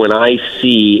than when I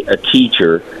see a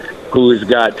teacher who has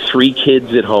got 3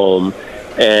 kids at home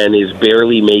and is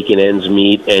barely making ends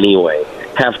meet anyway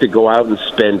have to go out and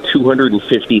spend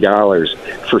 $250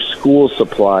 for school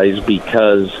supplies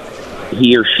because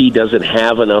he or she doesn't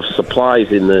have enough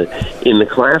supplies in the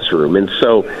classroom. And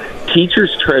so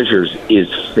Teachers' Treasures is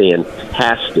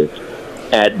fantastic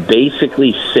at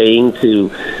basically saying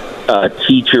to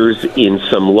teachers in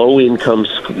some low-income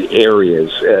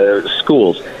areas,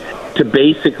 schools, to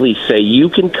basically say, you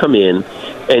can come in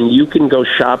and you can go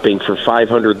shopping for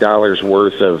 $500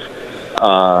 worth of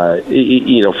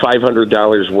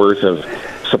 $500 worth of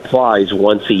supplies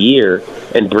once a year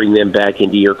and bring them back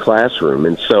into your classroom.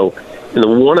 And so, and the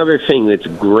one other thing that's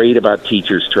great about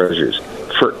Teachers' Treasures,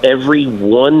 for every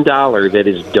 $1 that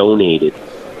is donated,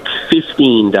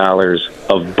 $15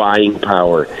 of buying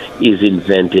power is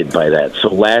invented by that. So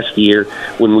last year,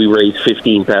 when we raised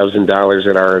 $15,000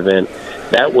 at our event,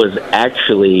 that was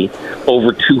actually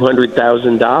over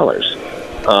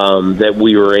 $200,000 that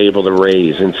we were able to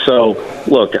raise. And so,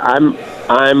 look, I'm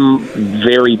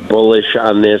very bullish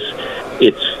on this.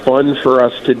 It's fun for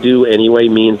us to do anyway,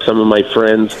 me and some of my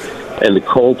friends. And the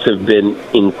Colts have been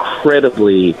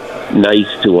incredibly nice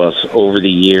to us over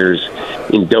the years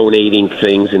in donating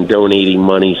things and donating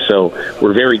money. So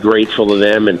we're very grateful to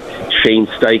them. And Shane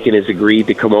Steichen has agreed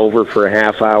to come over for a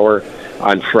half hour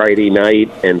on Friday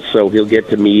night. And so he'll get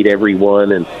to meet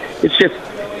everyone. And it's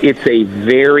a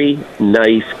very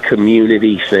nice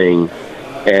community thing.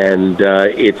 And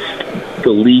it's the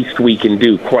least we can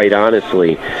do, quite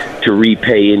honestly, to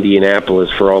repay Indianapolis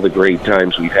for all the great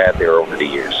times we've had there over the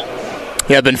years.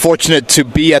 Yeah, I've been fortunate to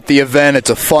be at the event. It's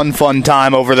a fun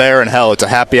time over there, and hell, it's a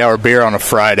happy hour beer on a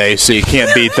Friday, so you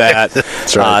can't beat that.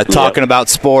 That's right. Talking about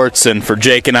sports, and for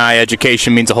Jake and I,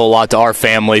 education means a whole lot to our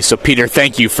family. So, Peter,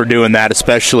 thank you for doing that,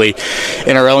 especially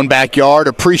in our own backyard.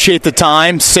 Appreciate the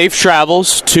time. Safe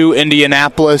travels to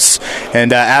Indianapolis,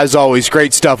 and as always,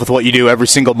 great stuff with what you do every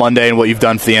single Monday and what you've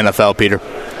done for the NFL, Peter.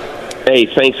 Hey,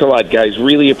 thanks a lot, guys.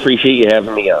 Really appreciate you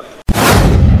having me on.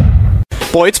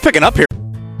 Boy, it's picking up here.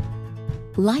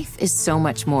 Life is so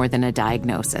much more than a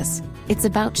diagnosis. It's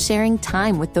about sharing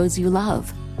time with those you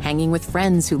love, hanging with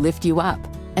friends who lift you up,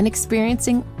 and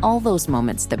experiencing all those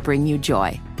moments that bring you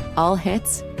joy. All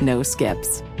hits, no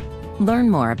skips. Learn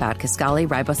more about Kisqali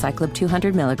Ribociclib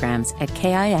 200 milligrams at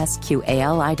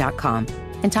KISQALI.com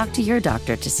and talk to your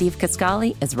doctor to see if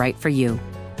Kisqali is right for you.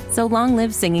 So long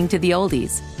live singing to the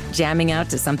oldies, jamming out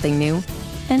to something new,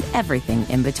 and everything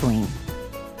in between.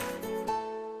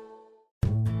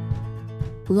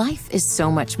 Life is so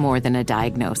much more than a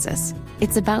diagnosis.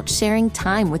 It's about sharing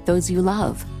time with those you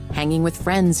love, hanging with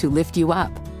friends who lift you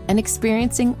up, and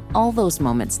experiencing all those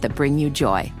moments that bring you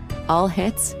joy. All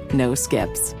hits, no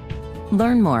skips.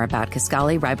 Learn more about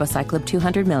Kisqali Ribociclib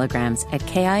 200 milligrams at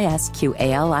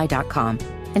KISQALI.com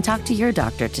and talk to your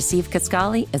doctor to see if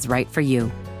Kisqali is right for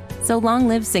you. So long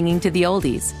live singing to the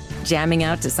oldies, jamming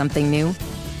out to something new,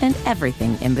 and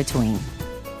everything in between.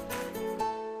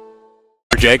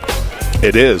 Jake?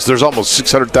 It is. There's almost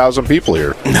 600,000 people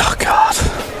here. Oh, God.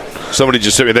 Somebody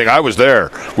just sent me a thing. I was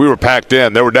there. We were packed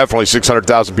in. There were definitely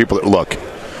 600,000 people. Look,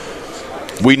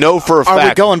 we know for a fact. Are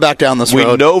we going back down this road?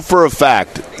 We know for a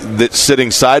fact that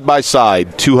sitting side by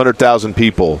side, 200,000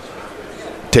 people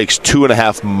takes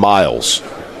 2.5 miles.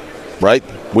 Right?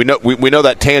 We know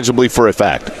that tangibly for a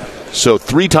fact. So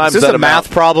 3 times is this that a amount.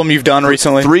 Math problem you've done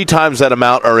recently? 3 times that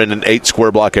amount are in an 8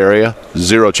 square block area.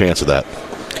 0 chance of that.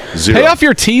 0. Pay off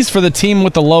your tees for the team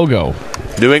with the logo.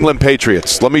 New England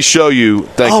Patriots. Let me show you.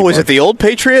 Thank you, is it the old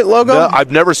Patriot logo? No, I've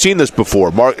never seen this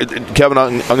before. Kevin,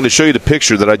 I'm going to show you the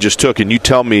picture that I just took, and you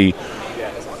tell me,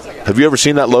 have you ever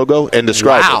seen that logo? And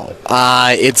describe it.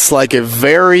 It's like a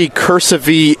very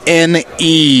cursive-y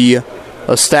N-E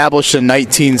established in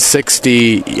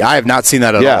 1960. I have not seen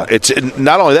that at all. Yeah, it's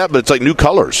not only that, but it's like new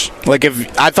colors. Like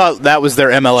if I thought that was their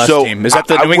MLS team. Is that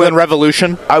the New England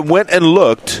Revolution? I went and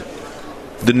looked.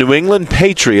 The New England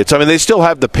Patriots, I mean, they still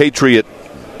have the Patriot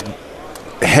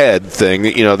head thing,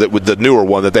 that with the newer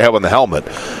one that they have on the helmet.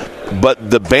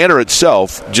 But the banner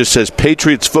itself just says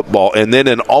Patriots football, and then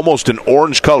in almost an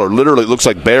orange color, literally it looks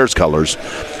like Bears colors,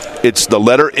 it's the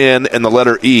letter N and the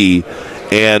letter E,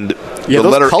 and the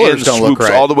letter N swoops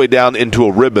all the way down into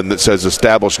a ribbon that says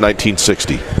established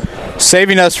 1960.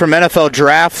 Saving us from NFL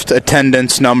draft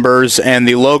attendance numbers and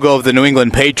the logo of the New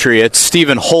England Patriots,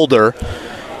 Stephen Holder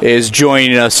is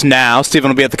joining us now. Stephen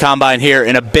will be at the Combine here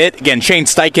in a bit. Again, Shane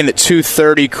Steichen at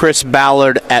 2:30, Chris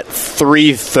Ballard at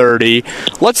 3:30.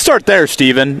 Let's start there,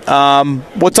 Stephen.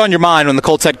 What's on your mind when the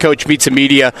Colts head coach meets the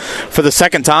media for the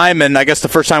second time, and I guess the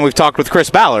first time we've talked with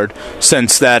Chris Ballard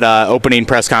since that opening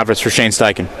press conference for Shane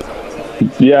Steichen?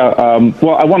 Yeah,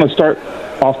 well, I want to start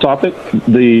off topic.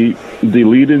 The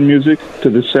lead-in music to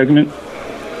this segment,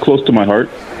 close to my heart,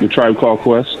 the Tribe Called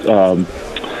Quest.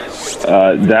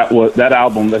 That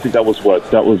album. I think that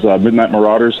was Midnight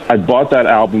Marauders. I bought that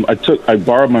album. I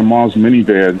borrowed my mom's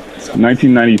minivan. In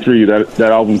 1993, that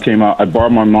album came out. I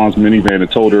borrowed my mom's minivan and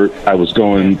told her I was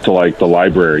going to like the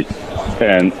library,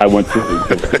 and I went to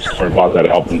the store and bought that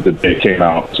album the day it came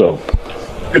out. So,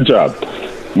 good job,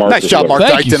 Mark. Nice job, Mark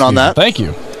Dykton, on that. Thank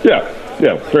you.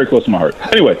 Yeah, very close to my heart.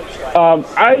 Anyway,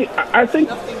 I think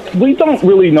we don't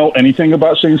really know anything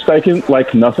about Shane Steichen,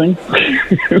 like nothing.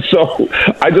 So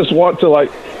I just want to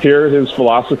hear his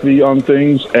philosophy on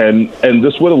things and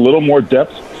just with a little more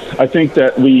depth. I think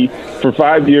that we, for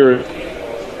 5 years,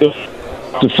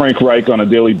 to Frank Reich on a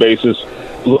daily basis,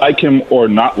 like him or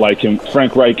not like him,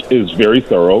 Frank Reich is very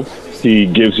thorough. He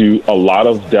gives you a lot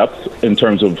of depth in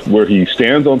terms of where he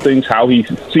stands on things, how he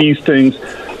sees things.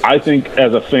 I think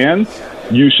as a fan,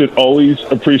 you should always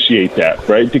appreciate that,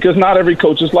 right? Because not every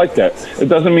coach is like that. It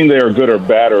doesn't mean they are good or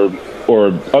bad or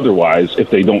otherwise if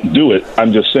they don't do it.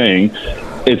 I'm just saying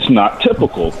it's not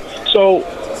typical. So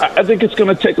I think it's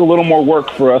going to take a little more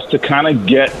work for us to kind of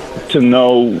get to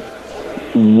know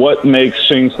what makes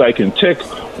Shane Steichen tick,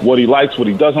 what he likes, what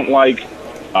he doesn't like,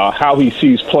 how he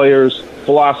sees players,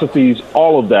 philosophies,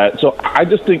 all of that. So I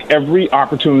just think every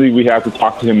opportunity we have to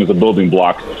talk to him is a building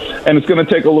block, and it's going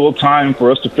to take a little time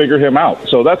for us to figure him out.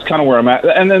 So that's kind of where I'm at.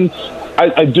 And then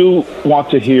I do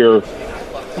want to hear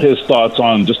his thoughts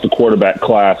on just the quarterback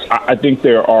class. I think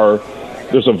there are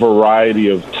there's a variety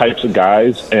of types of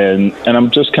guys, and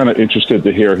I'm just kind of interested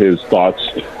to hear his thoughts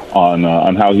on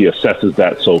how he assesses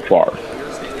that so far.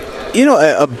 You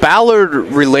know, a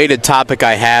Ballard-related topic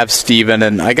I have, Steven,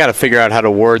 and I got to figure out how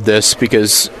to word this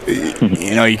because,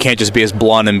 you know, you can't just be as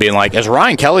blunt and being like, is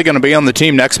Ryan Kelly going to be on the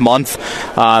team next month?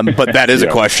 But that is a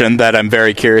question that I'm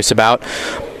very curious about.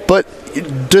 But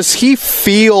does he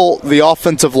feel the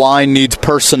offensive line needs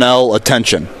personnel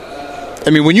attention? I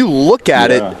mean, when you look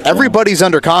at it, everybody's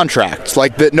under contract.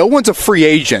 Like, no one's a free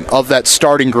agent of that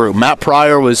starting group. Matt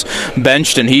Pryor was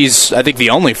benched, and he's, I think, the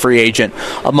only free agent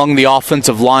among the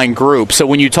offensive line group. So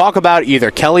when you talk about either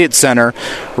Kelly at center,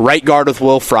 right guard with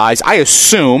Will Fries, I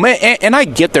assume, and I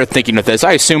get their thinking with this,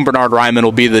 I assume Bernard Ryman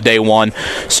will be the day one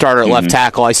starter at left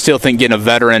tackle. I still think getting a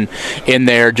veteran in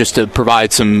there just to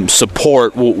provide some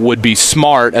support would be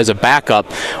smart as a backup.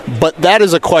 But that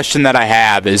is a question that I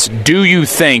have is, do you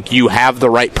think you have the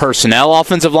right personnel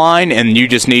offensive line and you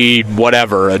just need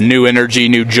whatever, a new energy,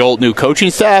 new jolt, new coaching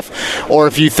staff, or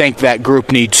if you think that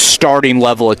group needs starting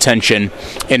level attention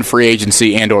in free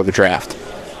agency and or the draft?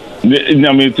 I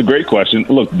mean, it's a great question.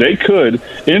 Look, they could,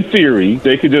 in theory,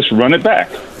 they could just run it back,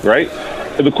 right?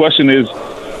 The question is,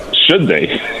 should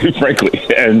they, frankly?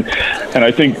 And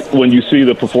I think when you see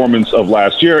the performance of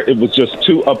last year, it was just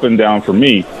too up and down for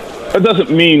me. That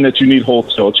doesn't mean that you need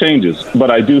wholesale changes,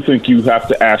 but I do think you have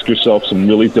to ask yourself some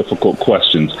really difficult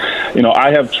questions. You know,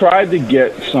 I have tried to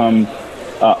get some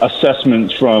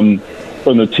assessments from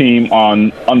the team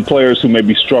on players who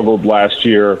maybe struggled last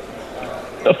year.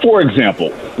 For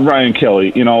example, Ryan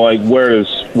Kelly, you know, like where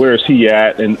is he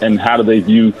at and how do they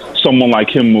view someone like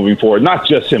him moving forward? Not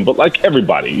just him, but like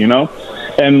everybody, you know?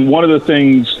 And one of the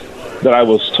things that I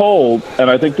was told, and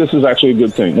I think this is actually a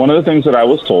good thing, one of the things that I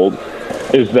was told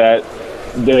is that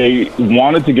they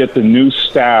wanted to get the new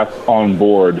staff on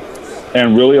board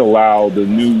and really allow the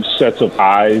new sets of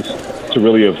eyes to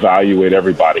really evaluate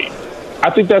everybody. I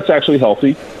think that's actually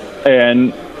healthy,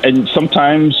 and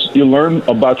sometimes you learn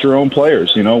about your own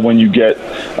players, you know, when you get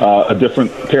a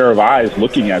different pair of eyes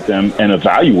looking at them and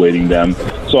evaluating them.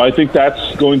 So I think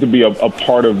that's going to be a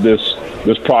part of this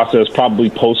process, probably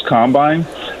post-combine,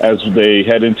 as they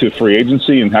head into free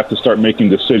agency and have to start making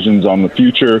decisions on the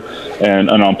future and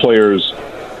on players'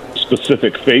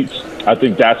 specific fates. I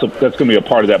think that's going to be a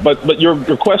part of that. But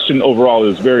your question overall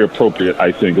is very appropriate,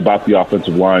 I think, about the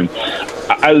offensive line.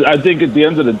 I think at the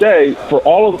end of the day, for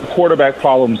all of the quarterback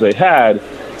problems they had,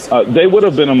 they would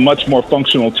have been a much more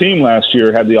functional team last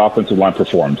year had the offensive line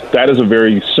performed. That is a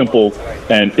very simple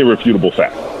and irrefutable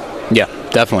fact. Yeah,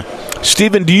 definitely.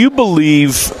 Steven, do you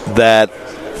believe that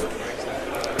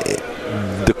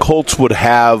the Colts would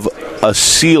have a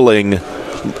ceiling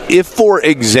if, for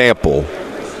example,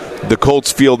 the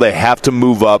Colts feel they have to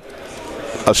move up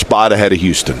a spot ahead of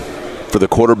Houston for the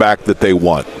quarterback that they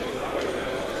want?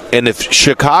 And if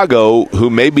Chicago, who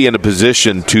may be in a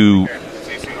position to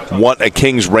want a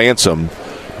king's ransom,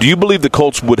 do you believe the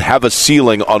Colts would have a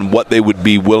ceiling on what they would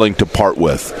be willing to part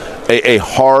with? A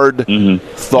hard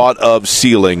thought of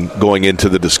ceiling going into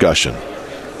the discussion?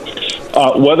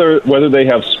 Whether they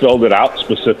have spelled it out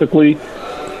specifically,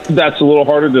 that's a little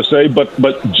harder to say.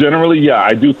 But generally, yeah,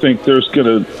 I do think there's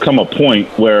going to come a point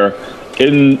where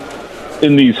in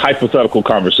these hypothetical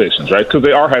conversations, right? Because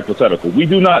they are hypothetical. We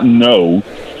do not know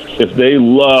if they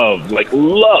love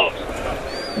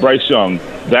Bryce Young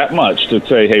that much to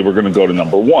say, hey, we're going to go to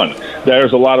number one.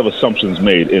 There's a lot of assumptions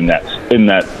made in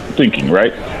that thinking,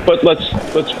 right? But let's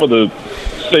for the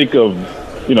sake of,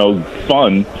 you know,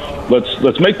 fun,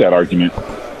 let's make that argument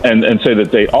and say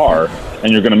that they are,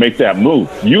 and you're going to make that move.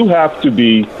 You have to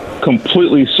be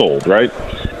completely sold, right?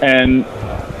 And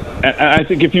I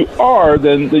think if you are,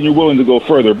 then you're willing to go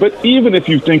further. But even if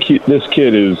you think this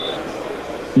kid is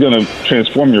going to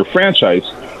transform your franchise,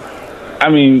 I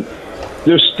mean,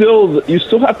 you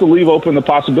still have to leave open the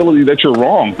possibility that you're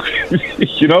wrong.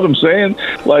 You know what I'm saying?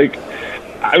 Like,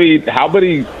 I mean, how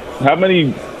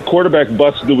many quarterback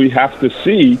busts do we have to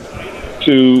see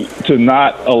to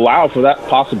not allow for that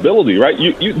possibility, right?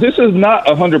 This is not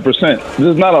 100%. This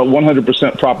is not a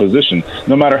 100% proposition.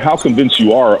 No matter how convinced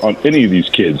you are on any of these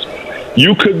kids,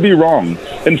 you could be wrong.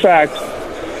 In fact,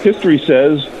 history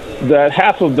says that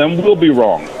half of them will be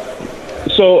wrong.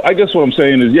 So I guess what I'm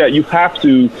saying is, yeah, you have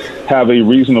to have a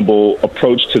reasonable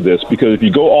approach to this, because if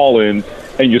you go all in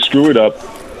and you screw it up,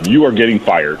 you are getting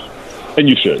fired, and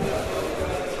you should.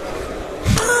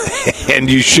 And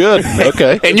you should.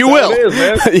 Okay. And you will. It is,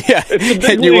 man. Yeah. It's the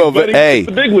big and you leagues, will. But buddy. hey, it's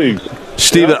the big leagues.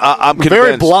 Stephen, I'm convinced.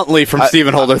 Very bluntly from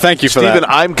Stephen Holder. Thank you for that. Stephen,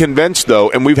 I'm convinced, though,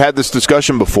 and we've had this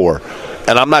discussion before,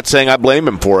 and I'm not saying I blame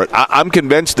him for it. I'm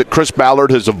convinced that Chris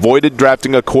Ballard has avoided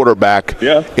drafting a quarterback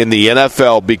in the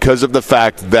NFL because of the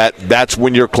fact that that's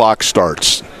when your clock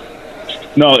starts.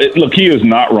 No, look, he is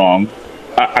not wrong.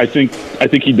 I think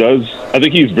he does. I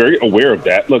think he's very aware of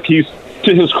that. Look, he's,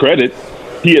 to his credit,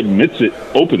 he admits it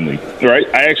openly, right?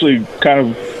 I actually kind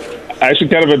of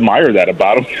admire that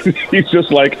about him. He's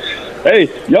just like, hey,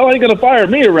 y'all ain't gonna fire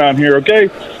me around here, okay?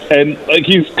 And like,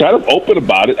 he's kind of open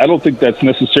about it. I don't think that's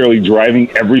necessarily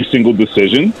driving every single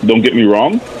decision. Don't get me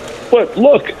wrong, but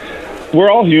look,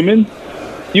 we're all human.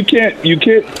 You can't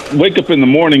wake up in the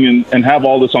morning and have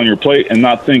all this on your plate and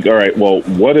not think, all right, well,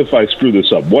 what if I screw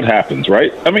this up? What happens,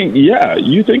 right? I mean, yeah,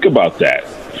 you think about that.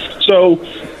 So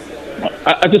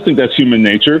I just think that's human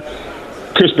nature.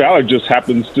 Chris Ballard just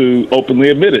happens to openly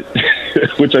admit it,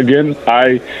 which, again,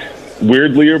 I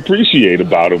weirdly appreciate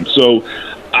about him. So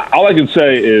all I can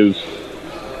say is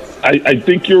I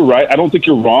think you're right. I don't think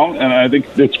you're wrong, and I think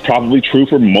it's probably true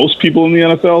for most people in the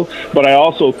NFL, but I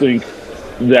also think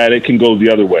that it can go the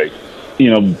other way.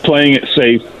 You know, playing it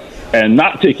safe and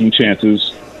not taking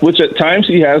chances, which at times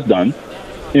he has done,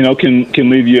 you know, can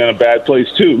leave you in a bad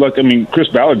place too. Look, I mean, Chris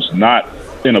Ballard's not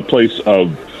in a place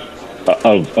of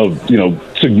you know,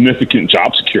 significant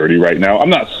job security right now. I'm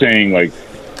not saying like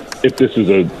if this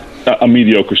is a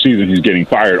mediocre season he's getting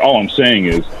fired. All I'm saying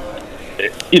is,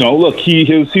 you know, look, he's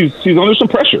under some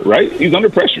pressure, right? He's under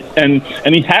pressure, and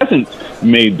he hasn't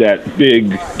made that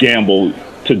big gamble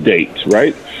to date,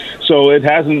 right? So it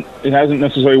hasn't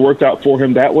necessarily worked out for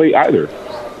him that way either.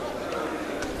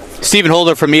 Stephen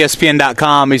Holder from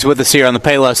ESPN.com. He's with us here on the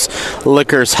Payless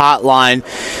Liquors hotline.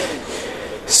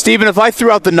 Stephen, if I threw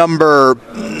out the number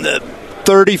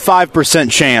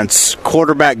 35% chance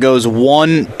quarterback goes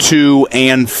 1, 2,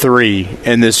 and 3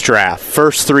 in this draft,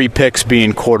 first 3 picks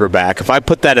being quarterback, if I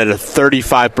put that at a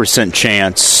 35%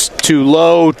 chance, too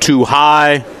low, too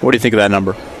high, what do you think of that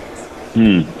number?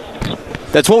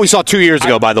 That's what we saw 2 years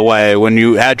ago, by the way, when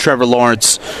you had Trevor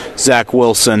Lawrence, Zach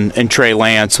Wilson, and Trey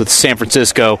Lance, with San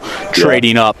Francisco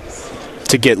trading up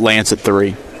to get Lance at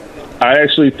 3. I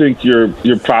actually think you're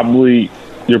probably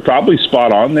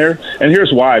spot on there, and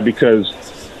here's why. Because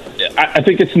I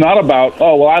think it's not about,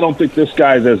 oh, well, I don't think this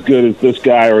guy's as good as this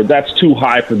guy, or that's too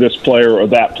high for this player or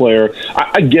that player.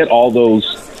 I get all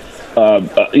those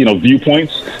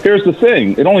viewpoints. Here's the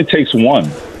thing: it only takes one.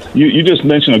 You just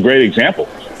mentioned a great example.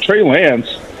 Trey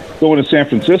Lance going to San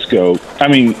Francisco. I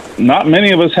mean, not many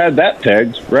of us had that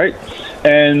pegged, right?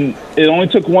 And it only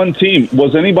took one team.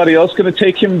 Was anybody else going to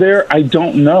take him there? I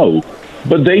don't know,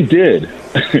 but they did,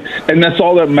 and that's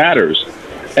all that matters.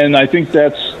 And I think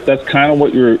that's kind of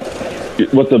what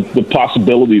the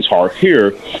possibilities are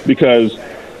here, because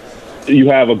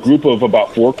you have a group of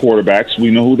about 4 quarterbacks.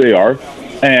 We know who they are,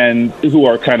 and who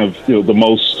are kind of, you know, the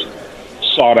most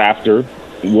sought after.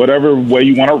 Whatever way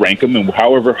you want to rank them and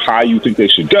however high you think they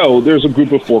should go, there's a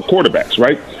group of 4 quarterbacks,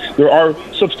 right? There are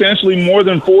substantially more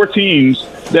than 4 teams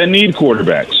that need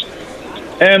quarterbacks.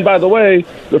 And by the way,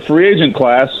 the free agent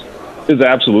class is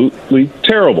absolutely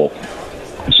terrible.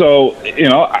 So, you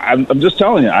know, I'm just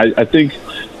telling you, I think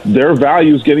their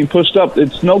value is getting pushed up.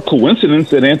 It's no coincidence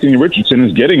that Anthony Richardson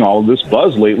is getting all of this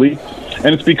buzz lately.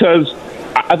 And it's because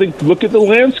I think, look at the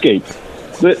landscape.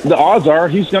 The odds are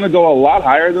he's going to go a lot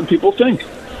higher than people think.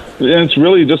 And it's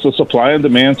really just a supply and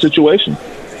demand situation.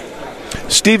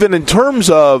 Stephen, in terms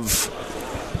of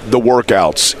the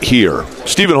workouts here,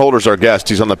 Stephen Holder's our guest.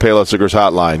 He's on the Payless Liquors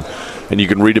hotline, and you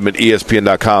can read him at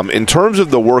ESPN.com. In terms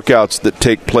of the workouts that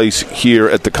take place here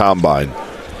at the Combine,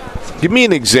 give me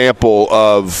an example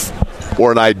of,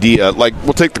 or an idea. Like,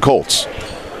 we'll take the Colts.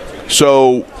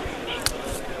 So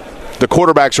the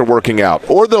quarterbacks are working out,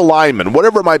 or the linemen,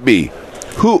 whatever it might be.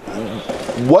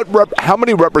 How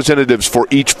many representatives for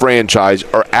each franchise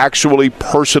are actually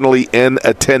personally in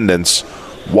attendance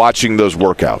watching those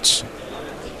workouts?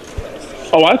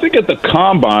 Oh, I think at the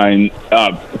Combine,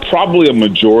 probably a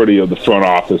majority of the front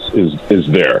office is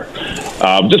there,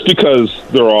 just because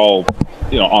they're all,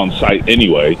 you know, on site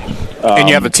anyway. And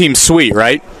you have a team suite,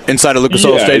 right, inside of Lucas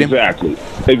Oil Stadium?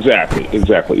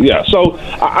 Exactly. Yeah. So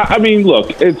I mean,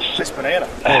 look,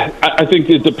 I think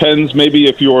it depends. Maybe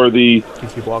if you're the,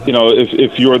 you know,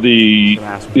 if you're the,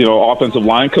 you know, offensive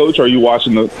line coach, are you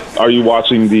watching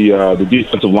the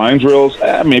defensive line drills?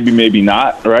 Maybe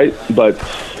not, right? But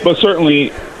certainly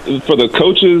for the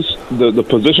coaches, the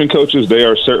position coaches, they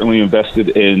are certainly invested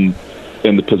in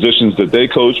the positions that they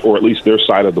coach, or at least their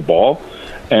side of the ball.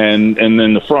 And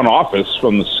then the front office,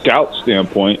 from the scout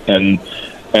standpoint, and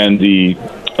the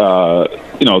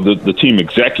the team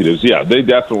executives, yeah, they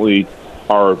definitely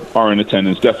are in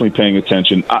attendance, definitely paying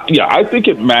attention. I think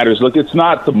it matters. Look, it's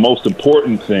not the most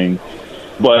important thing,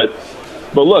 but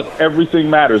look, everything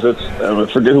matters. I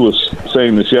forget who was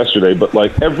saying this yesterday, but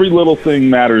like every little thing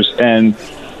matters, and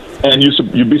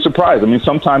you'd be surprised. I mean,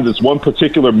 sometimes it's one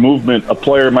particular movement a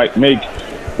player might make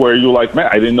where you're like, man,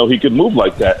 I didn't know he could move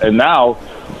like that, and now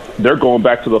they're going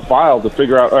back to the file to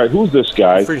figure out, all right, who's this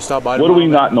guy? What do we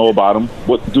not know about him?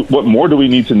 What more do we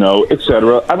need to know,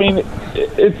 etc. I mean,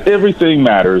 everything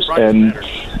matters, and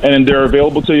they're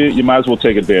available to you. You might as well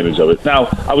take advantage of it. Now,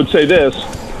 I would say this: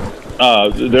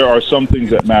 there are some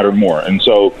things that matter more, and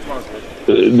so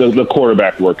the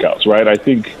quarterback workouts, right? I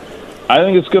think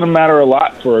it's going to matter a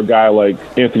lot for a guy like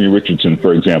Anthony Richardson,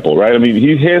 for example, right? I mean,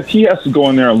 he has to go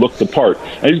in there and look the part,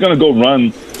 and he's going to go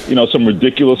run, some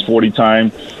ridiculous 40 time.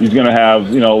 He's going to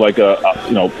have, like a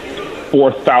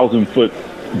 4,000-foot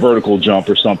vertical jump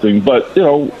or something. But,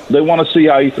 they want to see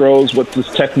how he throws. What's his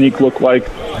technique look like?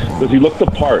 Does he look the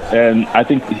part? And I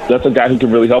think that's a guy who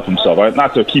can really help himself.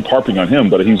 Not to keep harping on him,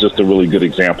 but he's just a really good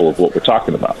example of what we're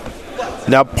talking about.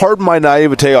 Now, pardon my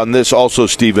naivete on this also,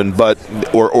 Stephen, but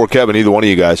or Kevin, either one of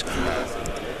you guys.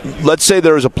 Let's say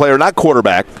there is a player, not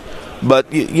quarterback, but,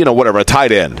 whatever, a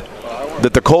tight end,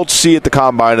 that the Colts see at the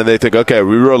combine and they think, okay,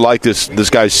 we really like this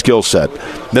guy's skill set.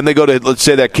 Then they go to, let's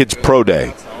say, that kid's pro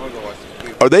day.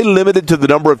 Are they limited to the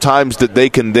number of times that they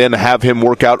can then have him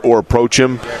work out or approach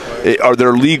him? Are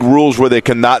there league rules where they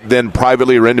cannot then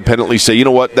privately or independently say, you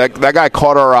know what, that guy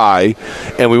caught our eye,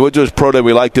 and we went to his pro day,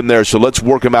 we liked him there, so let's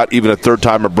work him out even a third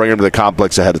time or bring him to the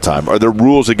complex ahead of time? Are there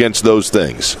rules against those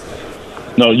things?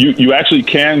 No, you actually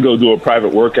can go do a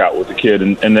private workout with the kid,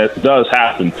 and that does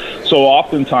happen. So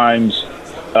oftentimes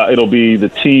it'll be the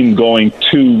team going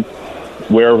to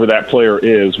wherever that player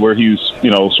is, where he's,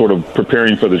 sort of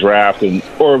preparing for the draft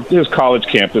or his college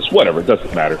campus, whatever, it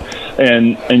doesn't matter.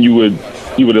 And you would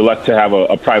elect to have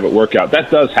a private workout.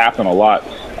 That does happen a lot.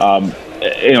 A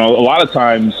lot of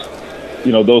times,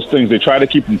 those things, they try to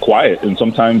keep them quiet, and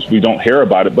sometimes we don't hear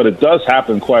about it, but it does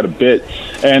happen quite a bit.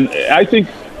 And I think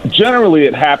generally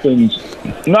it happens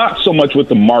not so much with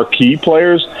the marquee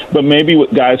players, but maybe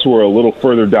with guys who are a little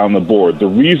further down the board. The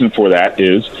reason for that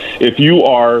is if you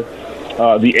are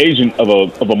the agent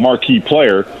of a marquee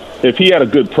player, if he had a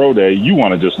good pro day, you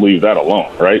want to just leave that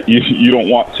alone, right? You don't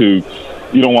want to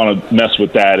mess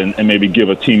with that and maybe give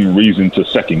a team reason to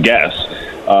second guess.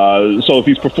 So if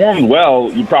he's performed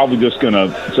well, you're probably just going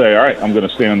to say, all right, I'm going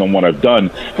to stand on what I've done.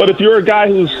 But if you're a guy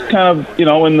who's kind of,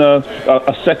 in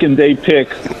a second day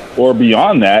pick or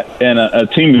beyond that, and a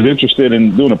team is interested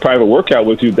in doing a private workout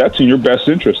with you, that's in your best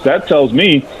interest. That tells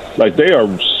me like they are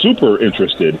super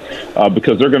interested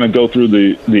because they're going to go through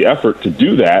the effort to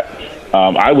do that.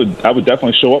 I would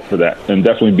definitely show up for that and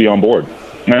definitely be on board.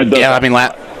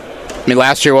 Yeah,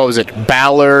 last year, what was it?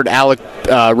 Ballard, Alec,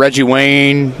 Reggie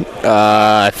Wayne.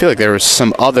 I feel like there was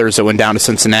some others that went down to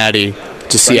Cincinnati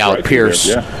to see Alec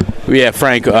Pierce. Yeah,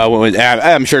 Frank.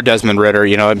 I'm sure Desmond Ritter.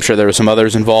 I'm sure there were some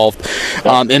others involved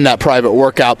in that private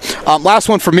workout. Last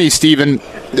one for me, Stephen.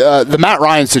 The Matt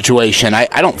Ryan situation. I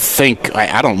don't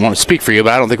want to speak for you,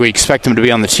 but I don't think we expect him to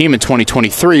be on the team in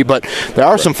 2023. But there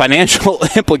are some financial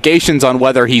implications on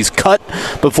whether he's cut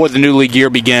before the new league year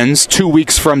begins 2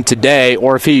 weeks from today,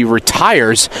 or if he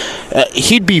retires.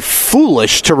 He'd be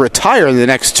foolish to retire in the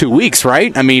next 2 weeks,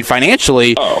 right? I mean,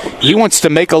 financially, he wants to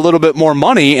make a little bit more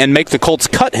money and make the Colts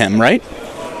cut him, right?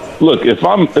 Look, if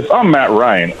I'm Matt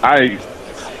Ryan,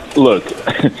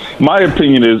 my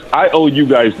opinion is I owe you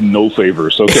guys no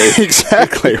favors, okay?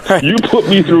 Exactly. Right. You put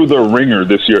me through the ringer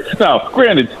this year. Now,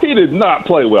 granted, he did not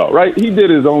play well, right? He did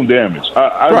his own damage.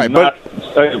 I'm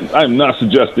not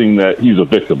suggesting that he's a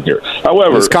victim here.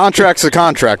 However, his contract's a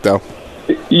contract, though.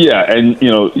 Yeah, and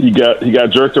he got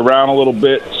jerked around a little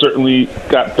bit. Certainly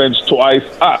got benched twice.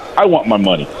 I want my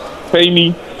money. Pay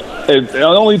me. And the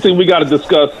only thing we got to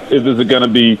discuss is it going to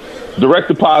be direct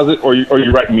deposit or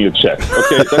you writing me a check?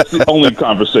 Okay, that's the only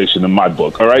conversation in my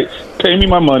book. All right, pay me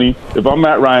my money. If I'm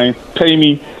Matt Ryan, pay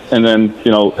me, and then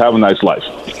have a nice life.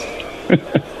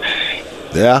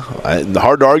 Yeah,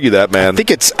 hard to argue that, man.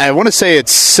 I want to say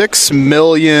it's $6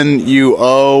 million you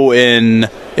owe in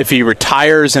if he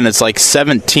retires, and it's like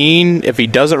 17 if he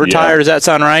doesn't retire. Yeah. Does that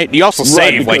sound right? You also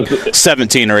save like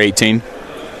 17 or 18.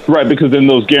 Right, because then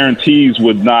those guarantees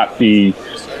would not be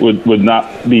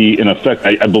in effect.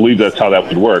 I believe that's how that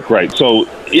would work, right? So,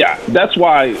 yeah, that's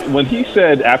why when he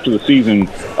said after the season,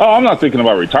 I'm not thinking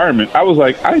about retirement, I was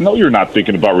like, I know you're not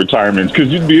thinking about retirement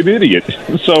because you'd be an idiot.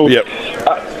 So, yep.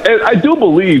 I do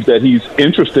believe that he's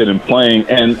interested in playing,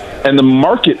 and the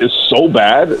market is so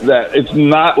bad that it's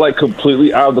not like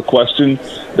completely out of the question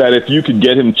that if you could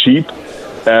get him cheap,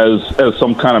 as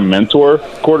some kind of mentor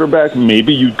quarterback,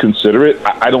 maybe you'd consider it.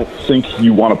 I don't think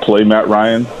you want to play Matt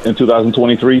Ryan in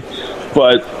 2023,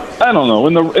 but I don't know.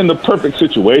 In the perfect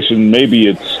situation, maybe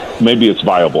it's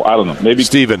viable. I don't know. Maybe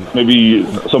maybe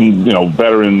some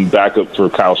veteran backup for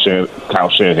Kyle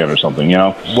Shanahan or something.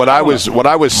 When I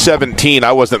was 17,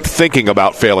 I wasn't thinking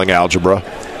about failing algebra.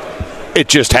 It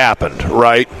just happened,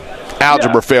 right?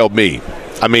 Algebra failed me.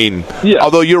 I mean,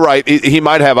 although you're right, he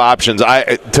might have options.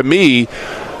 To me,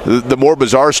 the more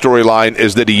bizarre storyline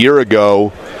is that a year ago,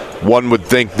 one would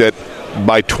think that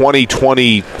by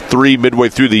 2023, midway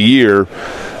through the year,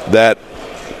 that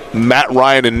Matt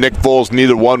Ryan and Nick Foles,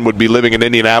 neither one would be living in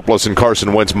Indianapolis, and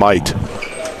Carson Wentz might.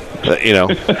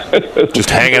 Just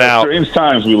hanging out. Strange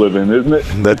times we live in, isn't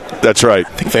it? That's right. I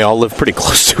think they all live pretty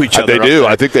close to each other. They do.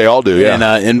 I think they all do,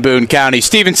 yeah. In Boone County.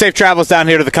 Steven, safe travels down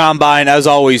here to the Combine. As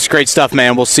always, great stuff,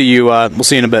 man. We'll see you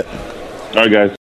in a bit. All right, guys.